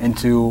wall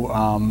into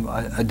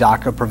a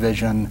DACA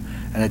provision,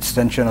 an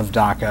extension of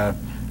DACA,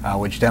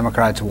 which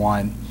Democrats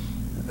want.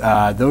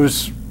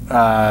 Those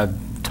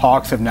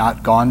talks have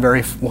not gone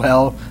very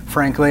well,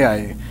 frankly.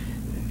 I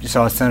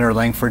saw Senator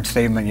Langford's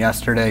statement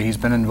yesterday. He's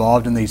been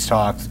involved in these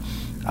talks.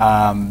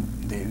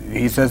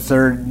 He says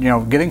they're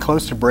getting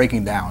close to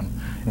breaking down.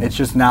 Mm-hmm. It's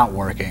just not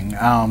working.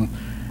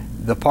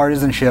 The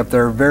partisanship,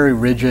 there are very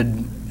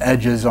rigid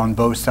edges on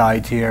both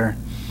sides here.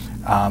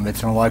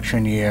 It's an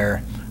election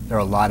year. There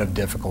are a lot of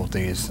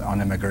difficulties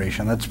on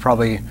immigration. That's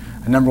probably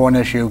a number one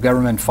issue.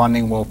 Government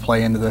funding will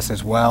play into this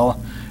as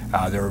well.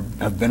 There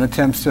have been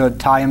attempts to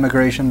tie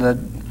immigration to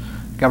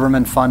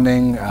government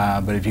funding,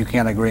 but if you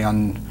can't agree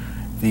on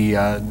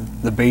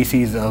the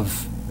bases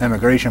of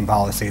immigration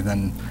policy,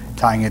 then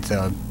tying it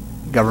to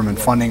government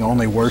funding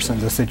only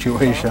worsens the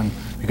situation,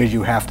 because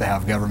you have to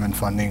have government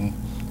funding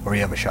or you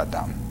have a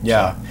shutdown.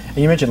 Yeah, and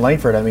you mentioned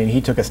Langford. I mean, he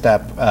took a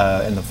step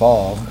in the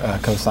fall,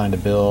 co-signed a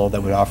bill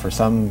that would offer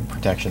some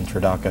protections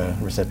for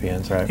DACA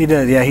recipients, right? He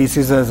did, yeah. He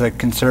sees it as a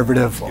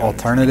conservative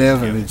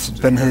alternative. It's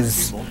been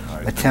his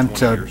attempt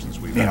to,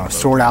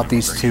 sort out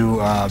these two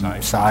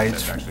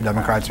sides,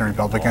 Democrats and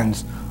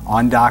Republicans,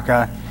 on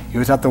DACA. He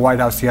was at the White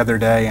House the other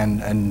day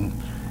and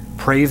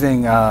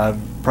praising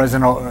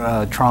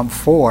President Trump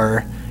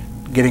for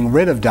getting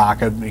rid of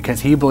DACA,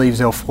 because he believes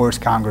they'll force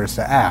Congress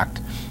to act.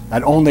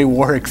 That only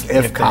works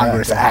if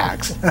Congress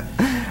acts.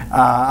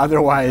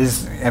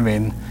 Otherwise, I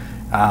mean,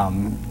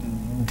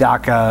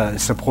 DACA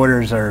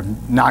supporters are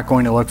not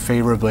going to look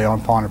favorably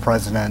upon a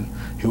president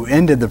who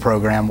ended the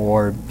program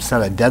or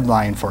set a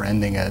deadline for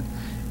ending it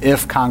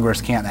if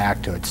Congress can't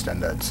act to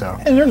extend it. So,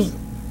 and there's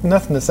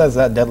nothing that says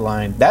that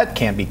deadline that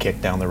can't be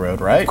kicked down the road,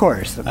 right? Of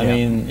course. I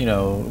mean,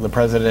 the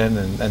president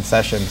and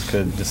Sessions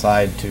could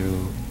decide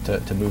to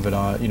move it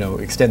on,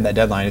 extend that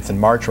deadline. It's in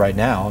March right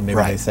now, and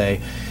maybe they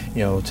say,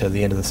 to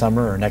the end of the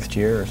summer or next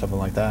year or something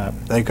like that.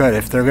 They could.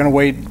 If they're going to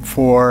wait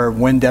for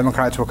when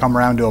Democrats will come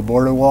around to a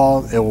border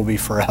wall, it will be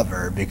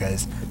forever,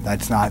 because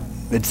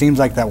it seems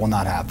like that will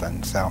not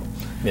happen. So,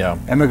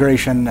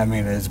 immigration,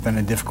 has been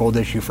a difficult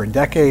issue for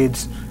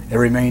decades. It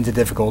remains a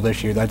difficult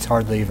issue. That's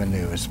hardly even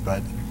news,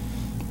 but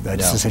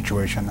that's the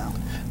situation now.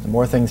 The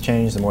more things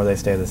change, the more they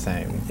stay the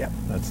same. Yeah.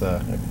 That's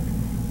a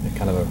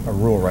kind of a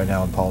rule right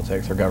now in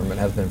politics, or government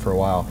has been for a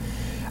while.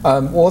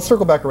 Well, let's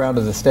circle back around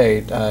to the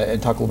state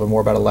and talk a little bit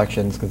more about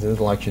elections, because it is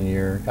election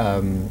year.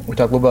 We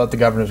talked a little bit about the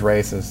governor's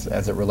race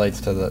as it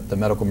relates to the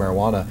medical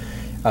marijuana.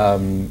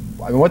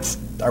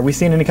 Are we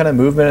seeing any kind of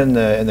movement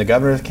in the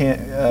governor's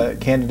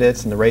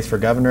candidates in the race for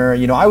governor?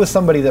 I was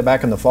somebody that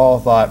back in the fall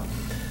thought,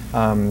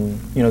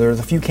 there was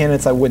a few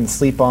candidates I wouldn't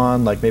sleep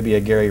on, like maybe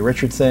a Gary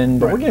Richardson,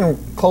 but we're getting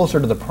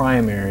closer to the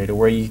primary, to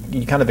where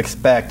you kind of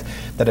expect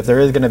that if there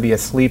is going to be a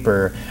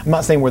sleeper, I'm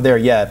not saying we're there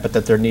yet, but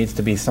that there needs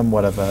to be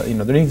somewhat of there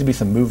needs to be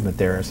some movement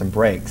there, some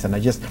breaks, and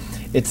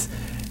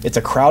it's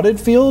a crowded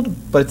field,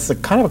 but it's a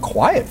kind of a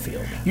quiet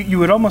field. You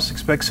would almost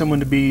expect someone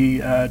to be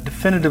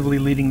definitively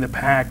leading the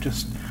pack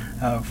just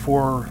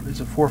 4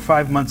 or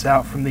 5 months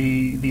out from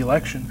the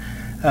election.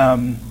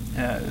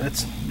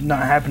 That's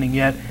not happening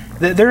yet.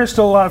 There is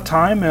still a lot of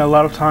time, and a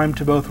lot of time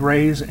to both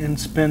raise and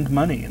spend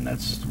money, and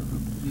that's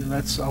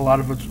a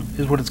lot of it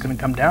is what it's going to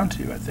come down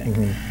to, I think.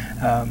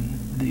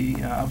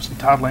 Mm-hmm. Obviously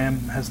Todd Lamb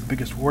has the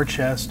biggest war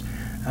chest,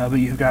 but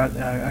you've got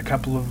a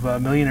couple of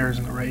millionaires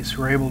in the race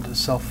who are able to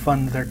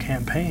self-fund their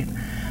campaign,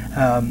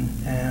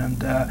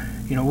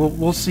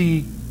 we'll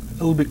see a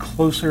little bit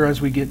closer as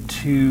we get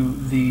to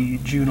the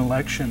June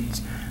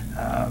elections.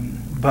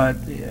 But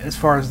as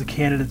far as the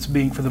candidates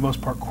being for the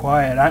most part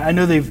quiet, I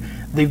know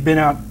they've been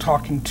out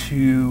talking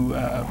to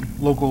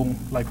local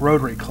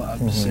Rotary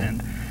clubs, mm-hmm.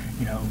 and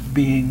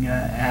being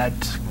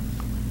at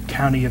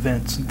county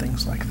events and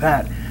things like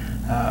that.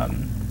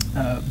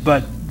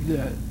 But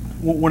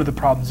one of the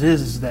problems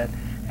is that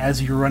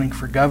as you're running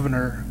for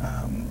governor,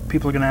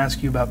 people are going to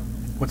ask you about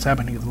what's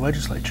happening at the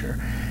legislature,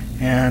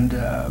 and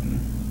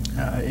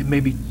it may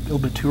be a little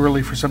bit too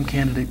early for some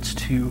candidates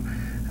to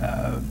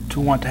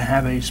want to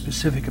have a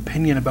specific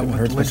opinion about what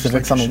the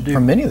legislature should do.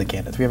 From many of the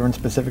candidates, we haven't heard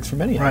specifics from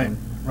many of them.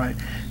 Right,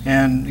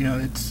 and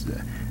it's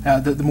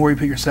the more you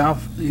put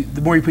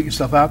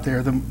yourself out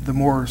there, the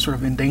more sort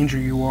of in danger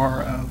you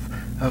are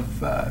of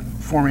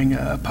forming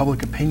a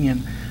public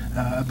opinion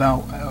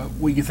about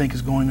what you think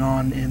is going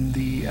on in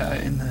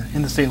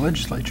the state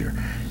legislature.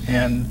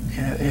 And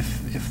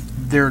if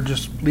they're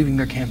just leaving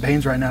their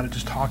campaigns right now to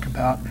just talk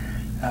about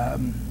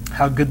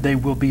how good they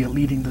will be at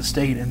leading the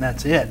state, and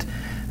that's it,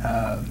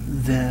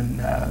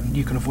 then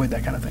you can avoid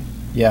that kind of thing.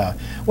 Yeah.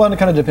 Well, and it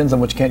kind of depends on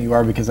which candidate you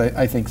are, because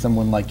I think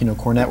someone like,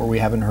 Cornette, where we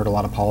haven't heard a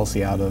lot of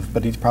policy out of,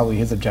 but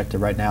his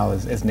objective right now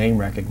is name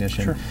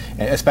recognition, sure.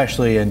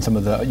 Especially in some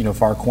of the,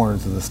 far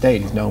corners of the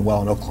state. He's known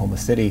well in Oklahoma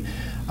City.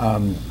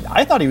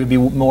 I thought he would be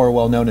more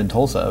well known in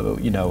Tulsa.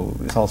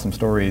 Saw some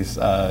stories,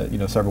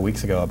 several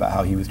weeks ago about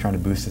how he was trying to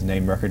boost his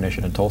name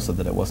recognition in Tulsa,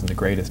 that it wasn't the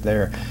greatest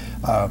there.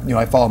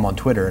 I follow him on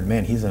Twitter, and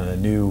man, he's in a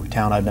new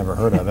town I'd never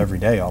heard of every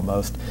day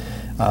almost,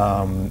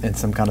 in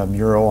some kind of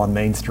mural on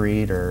Main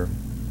Street, or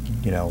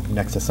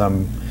next to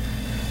some,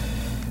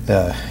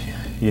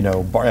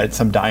 bar at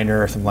some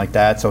diner or something like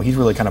that. So he's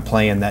really kind of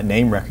playing that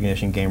name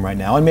recognition game right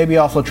now, and maybe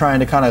also trying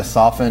to kind of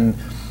soften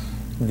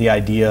the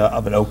idea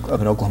of an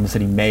Oklahoma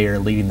City mayor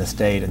leading the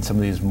state in some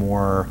of these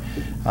more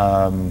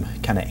kind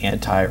of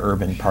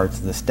anti-urban parts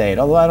of the state.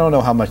 Although I don't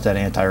know how much that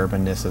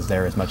anti-urbanness is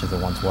there as much as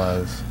it once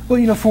was.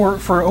 Well,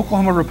 for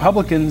Oklahoma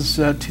Republicans,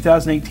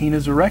 2018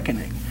 is a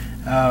reckoning.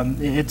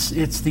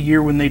 It's the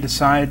year when they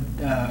decide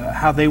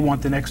how they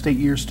want the next 8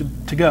 years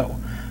to go.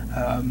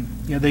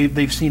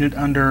 They've seen it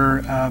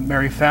under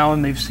Mary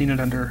Fallin, they've seen it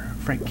under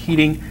Frank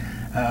Keating,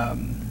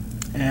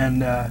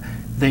 and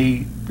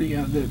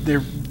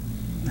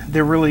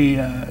they're really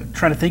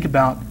trying to think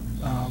about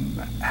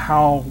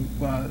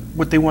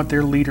what they want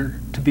their leader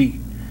to be,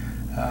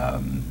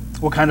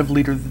 what kind of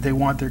leader they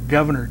want their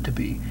governor to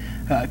be,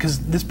 because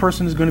this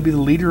person is going to be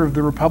the leader of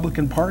the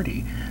Republican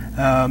Party.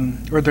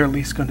 Or they're at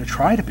least going to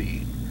try to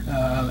be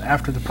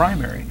after the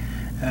primary,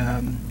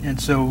 and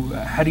so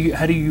how do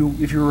you,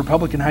 if you're a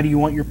Republican, how do you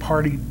want your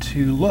party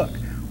to look?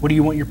 What do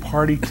you want your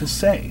party to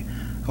say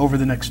over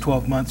the next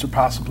 12 months, or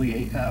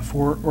possibly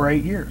 4 or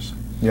 8 years?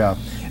 Yeah,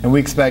 and do you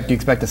expect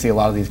to see a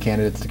lot of these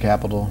candidates to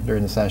Capitol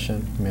during the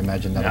session? I mean,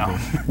 imagine that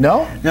would be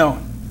no. No.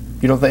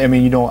 You don't think? I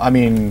mean, you don't. I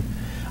mean,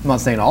 I'm not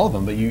saying all of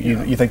them, but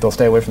you think they'll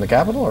stay away from the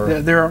Capitol?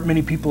 Or? There aren't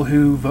many people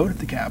who vote at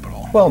the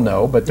Capitol. Well,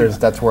 no, but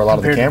that's where a lot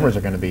of the cameras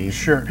are going to be.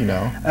 Sure. You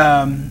know.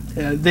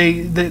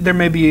 There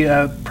may be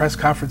a press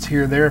conference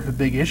here or there if a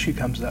big issue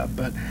comes up,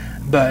 but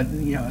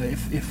you know,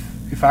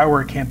 if I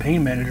were a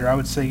campaign manager, I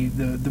would say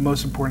the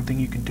most important thing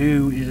you can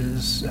do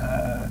is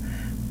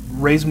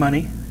raise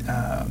money,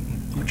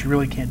 which you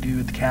really can't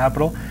do at the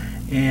Capitol,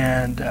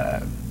 and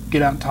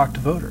get out and talk to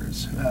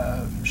voters,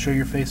 show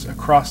your face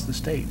across the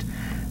state.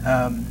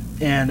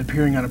 And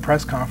appearing on a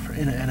press conference,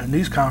 in a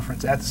news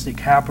conference at the state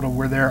capitol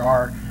where there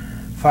are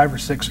 5 or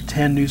 6 or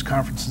 10 news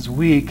conferences a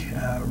week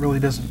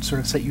really doesn't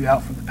sort of set you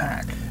out from the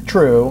pack.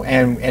 True,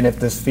 and if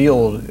this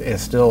field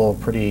is still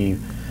pretty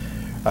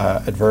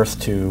adverse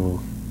to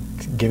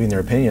giving their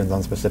opinions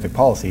on specific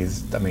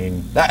policies, I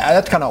mean,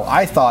 that's kind of,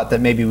 I thought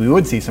that maybe we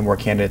would see some more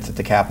candidates at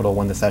the Capitol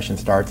when the session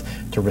starts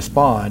to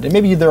respond, and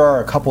maybe there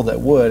are a couple that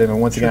would. I mean,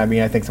 once again, I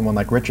mean, I think someone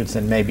like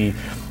Richardson may be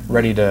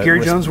ready to...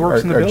 Gary Jones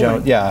works in the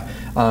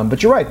building.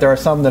 But you're right, there are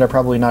some that are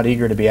probably not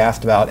eager to be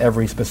asked about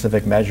every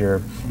specific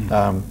measure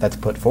that's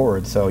put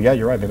forward. So yeah,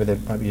 you're right, maybe they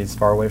might be as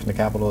far away from the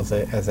Capitol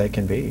as they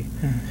can be.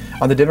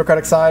 On the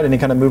Democratic side, any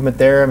kind of movement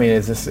there? I mean,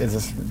 is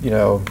this you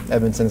know,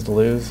 Edmondson's to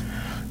lose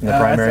in the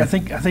primary? I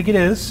think it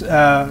is. You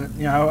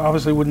know, I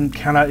obviously wouldn't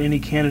count out any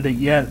candidate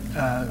yet.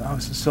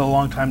 Obviously, still a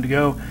long time to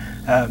go,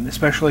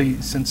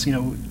 especially since, you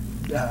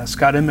know,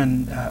 Scott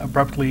Inman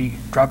abruptly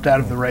dropped out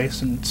of the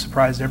race and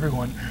surprised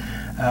everyone.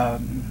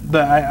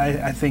 But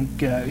I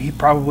think he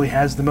probably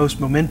has the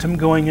most momentum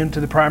going into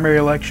the primary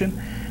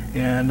election,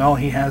 and all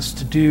he has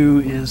to do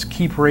is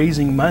keep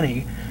raising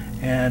money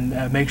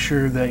and make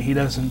sure that he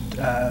doesn't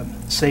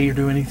say or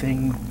do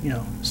anything, you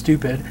know,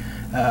 stupid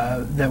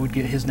that would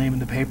get his name in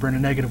the paper in a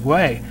negative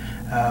way.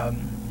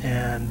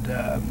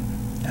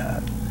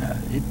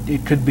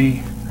 It could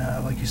be,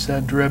 like you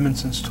said, Drew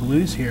Edmondson's to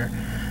lose here.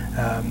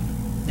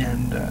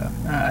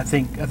 I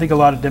think a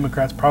lot of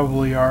Democrats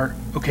probably are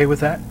okay with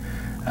that.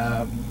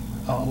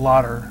 A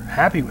lot are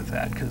happy with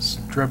that because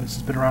Drew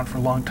Edmondson's been around for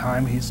a long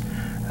time. He's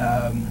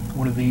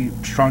one of the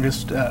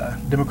strongest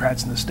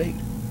Democrats in the state.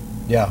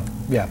 Yeah,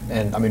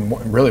 and I mean,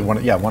 really,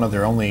 one of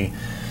their only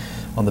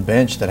on the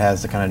bench that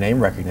has the kind of name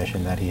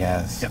recognition that he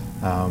has. Yep.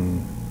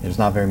 There's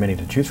not very many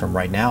to choose from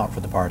right now for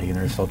the party, and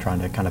they're still trying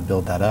to kind of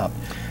build that up.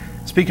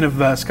 Speaking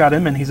of Scott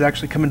Inman, he's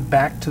actually coming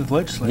back to the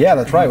legislature. Yeah,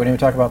 that's right. We didn't even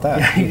talk about that.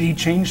 Yeah, he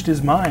changed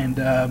his mind.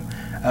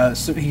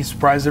 So he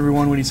surprised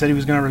everyone when he said he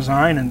was going to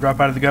resign and drop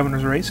out of the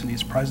governor's race, and he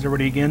surprised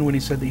everybody again when he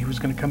said that he was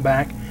going to come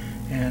back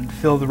and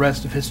fill the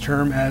rest of his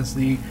term as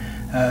the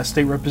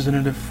state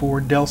representative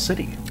for Del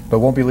City. But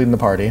won't be leading the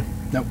party.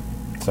 Nope.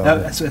 So.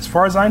 As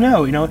far as I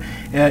know, you know,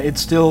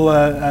 it's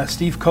still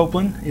Steve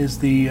Copeland is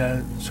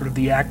the sort of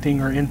the acting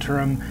or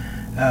interim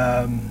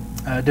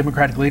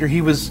Democratic leader.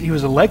 He was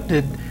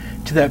elected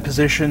to that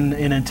position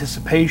in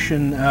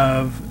anticipation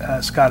of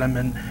Scott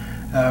Inman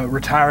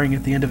retiring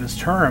at the end of his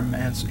term,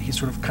 and so he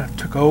sort of kind of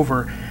took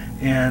over.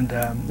 And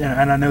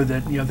I know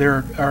that, you know,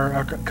 there are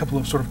a couple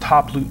of sort of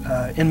top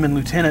Inman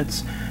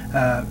lieutenants,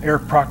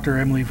 Eric Proctor,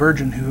 Emily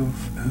Virgin,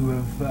 who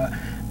have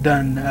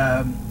done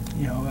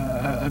you know,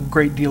 a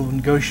great deal of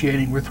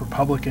negotiating with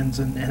Republicans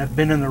and have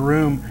been in the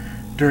room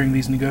during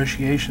these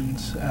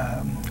negotiations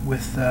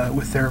with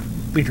their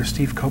leader,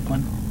 Steve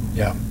Copeland.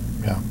 Yeah,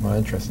 well,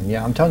 interesting.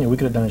 Yeah, I'm telling you, we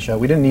could have done a show.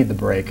 We didn't need the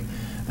break.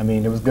 I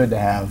mean, it was good to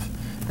have,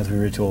 as we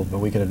were told, but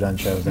we could have done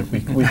shows that we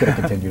could have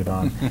continued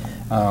on.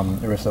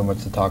 There was so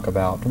much to talk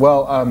about.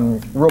 Well,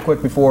 real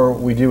quick before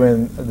we do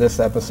end this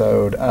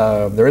episode,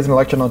 there is an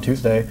election on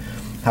Tuesday,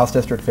 House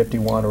District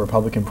 51, a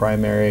Republican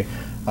primary.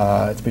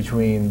 It's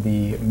between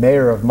the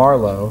mayor of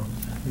Marlow.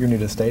 You're new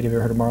to the state. Have you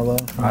ever heard of Marlow?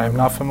 I am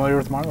not familiar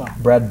with Marlow.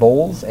 Brad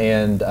Bowles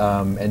and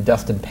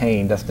Dustin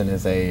Payne. Dustin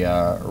is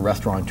a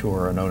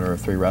restaurateur and owner of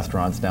 3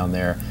 restaurants down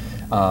there.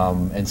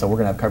 And so we're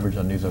going to have coverage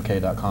on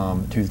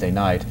newsok.com Tuesday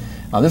night.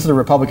 This is a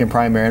Republican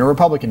primary in a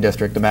Republican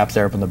district. The map's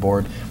there up on the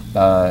board.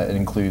 It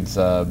includes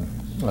a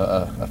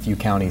few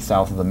counties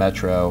south of the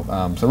metro.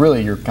 So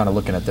really you're kind of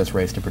looking at this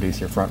race to produce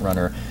your front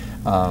runner.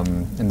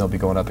 And they'll be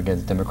going up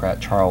against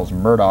Democrat Charles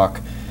Murdoch.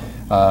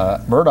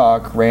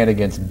 Murdoch ran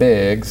against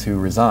Biggs, who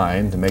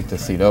resigned to make the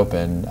seat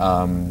open,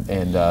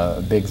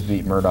 and Biggs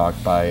beat Murdoch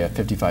by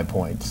 55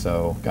 points.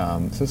 So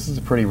this is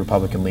a pretty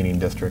Republican-leaning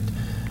district.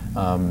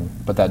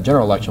 But that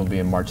general election will be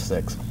in March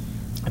 6th.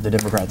 If the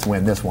Democrats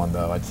win this one,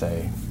 though, I'd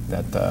say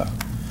that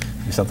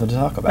would be something to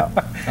talk about.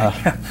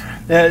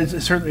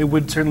 It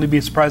would certainly be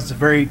a surprise. It's a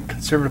very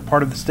conservative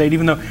part of the state,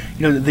 even though,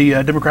 you know,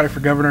 the Democratic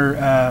for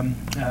governor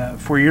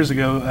 4 years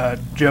ago,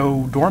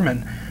 Joe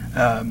Dorman,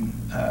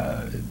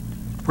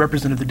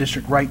 represented the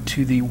district right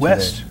to the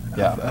west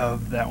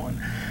of that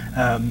one.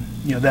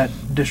 You know, that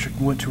district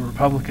went to a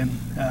Republican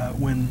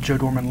when Joe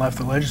Dorman left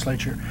the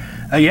legislature.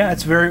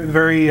 It's very,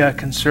 very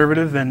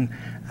conservative, and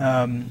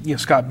you know,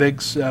 Scott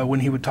Biggs, when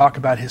he would talk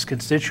about his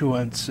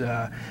constituents,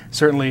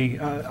 certainly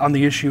on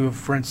the issue of,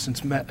 for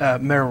instance,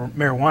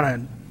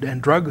 marijuana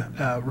and drug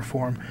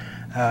reform,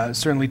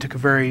 certainly took a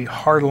very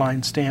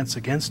hardline stance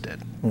against it.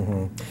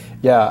 Mm-hmm.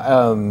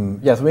 Yeah,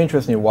 it'll be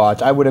interesting to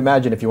watch. I would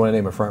imagine if you want to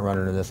name a front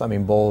runner to this, I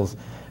mean, Bowles,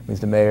 he's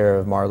the mayor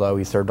of Marlow.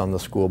 He served on the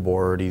school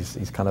board.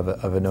 He's kind of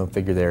a known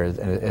figure there, and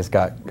has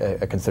got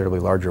a considerably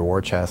larger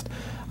war chest.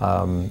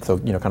 So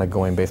kind of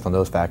going based on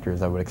those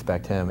factors, I would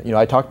expect him.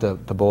 I talked to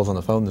Bowles on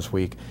the phone this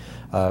week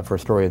for a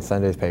story in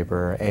Sunday's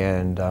paper,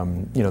 and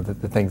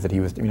the things that he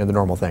was, the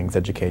normal things,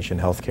 education,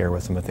 healthcare,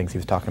 was some of the things he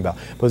was talking about.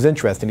 But what was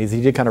interesting is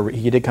he did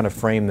kind of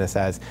frame this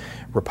as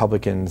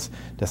Republicans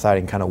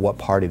deciding kind of what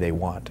party they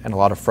want, and a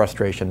lot of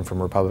frustration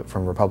from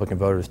Republican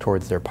voters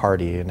towards their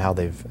party and how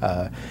they've,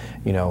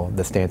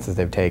 the stances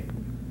they've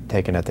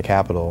taken at the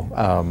Capitol.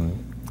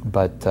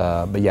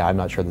 But yeah, I'm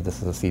not sure that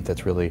this is a seat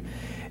that's really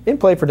in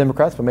play for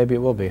Democrats, but maybe it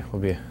will be. It will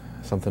be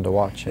something to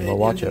watch, and we'll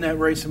watch it. In that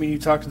race, I mean, you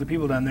talk to the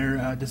people down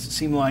there. Does it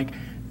seem like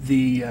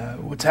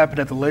what's happened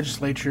at the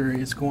legislature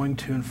is going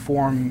to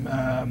inform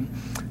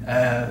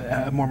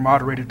a more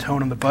moderated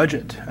tone on the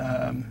budget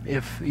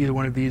if either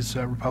one of these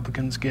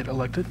Republicans get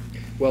elected?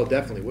 Well, it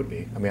definitely would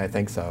be. I mean, I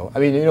think so. I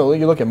mean,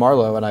 you look at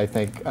Marlow, and I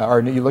think,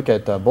 or you look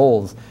at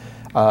Bowles.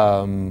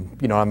 I'm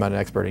not an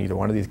expert in either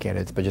one of these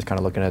candidates, but just kind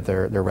of looking at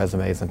their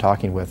resumes and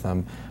talking with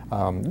them.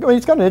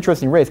 It's got an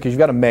interesting race because you've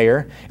got a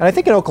mayor, and I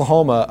think in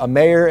Oklahoma, a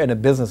mayor and a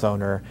business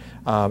owner,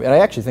 and I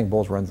actually think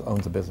Bowles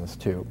owns a business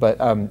too, but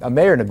a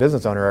mayor and a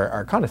business owner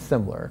are kind of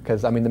similar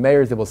because, the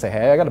mayor is able to say,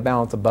 hey, I got to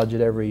balance a budget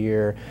every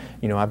year.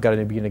 I've got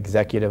to be an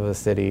executive of the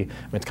city.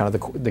 It's kind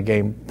of the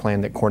game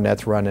plan that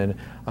Cornette's running.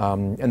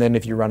 And then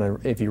if you run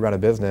a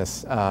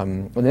business,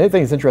 and the other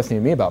thing that's interesting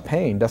to me about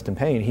Dustin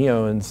Payne, he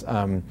owns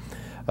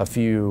a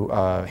few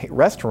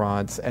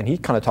restaurants, and he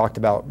kind of talked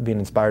about being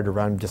inspired to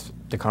run just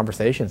the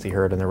conversations he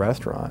heard in the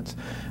restaurants.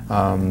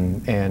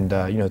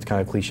 It's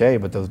kind of cliche,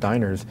 but those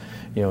diners,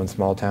 in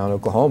small town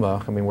Oklahoma,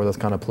 where those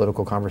kind of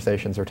political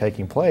conversations are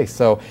taking place.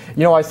 So,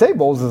 I say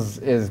Bowles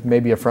is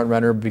maybe a front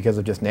runner because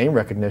of just name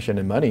recognition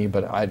and money,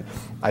 but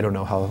I don't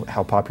know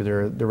how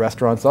popular the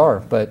restaurants are.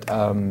 But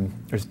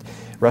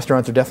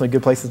restaurants are definitely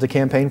good places to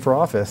campaign for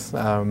office.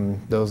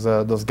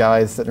 Those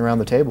guys sitting around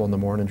the table in the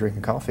morning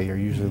drinking coffee are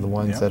usually the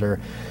ones that are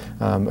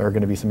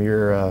going to be some of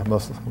your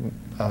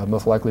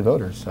most likely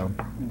voters. So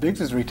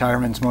Biggs'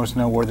 retirement's most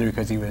noteworthy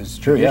because he was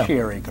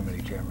Judiciary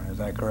Committee chairman. Is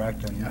that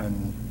correct?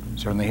 And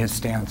certainly his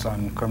stance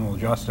on criminal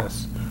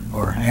justice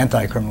or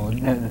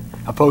anti-criminal,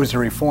 opposed to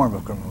reform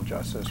of criminal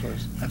justice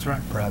was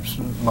perhaps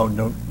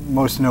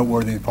most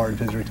noteworthy part of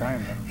his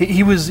retirement.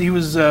 He was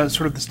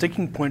sort of the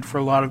sticking point for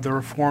a lot of the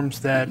reforms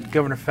that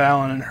Governor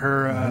Fallin and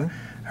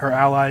her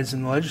allies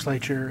in the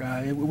legislature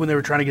when they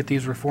were trying to get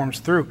these reforms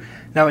through.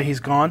 Now that he's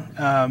gone,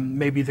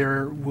 maybe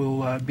there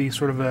will be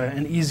sort of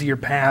an easier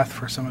path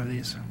for some of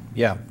these.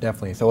 Yeah,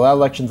 definitely. So that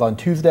election's on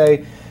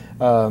Tuesday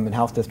in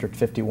House District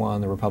 51,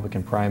 the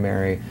Republican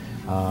primary,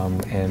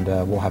 and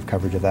we'll have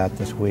coverage of that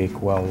this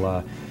week.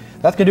 Well,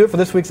 that's going to do it for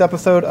this week's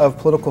episode of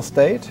Political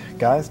State.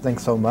 Guys,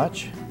 thanks so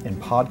much in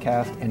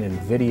podcast and in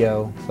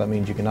video. So that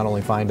means you can not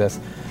only find us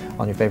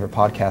on your favorite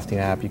podcasting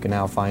app, you can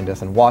now find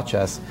us and watch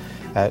us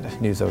at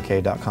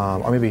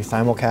newsok.com, or maybe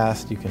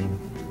simulcast. You can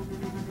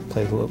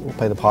play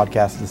the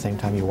podcast at the same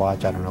time you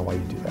watch. I don't know why you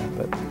do that,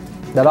 but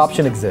that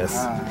option exists.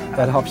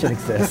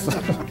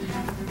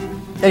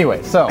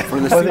 Anyway, so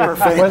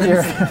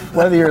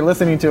whether you're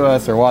listening to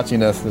us or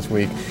watching us this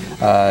week,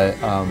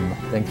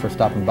 thanks for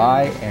stopping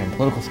by. And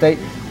Political State,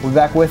 we'll be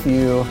back with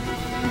you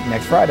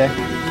next Friday.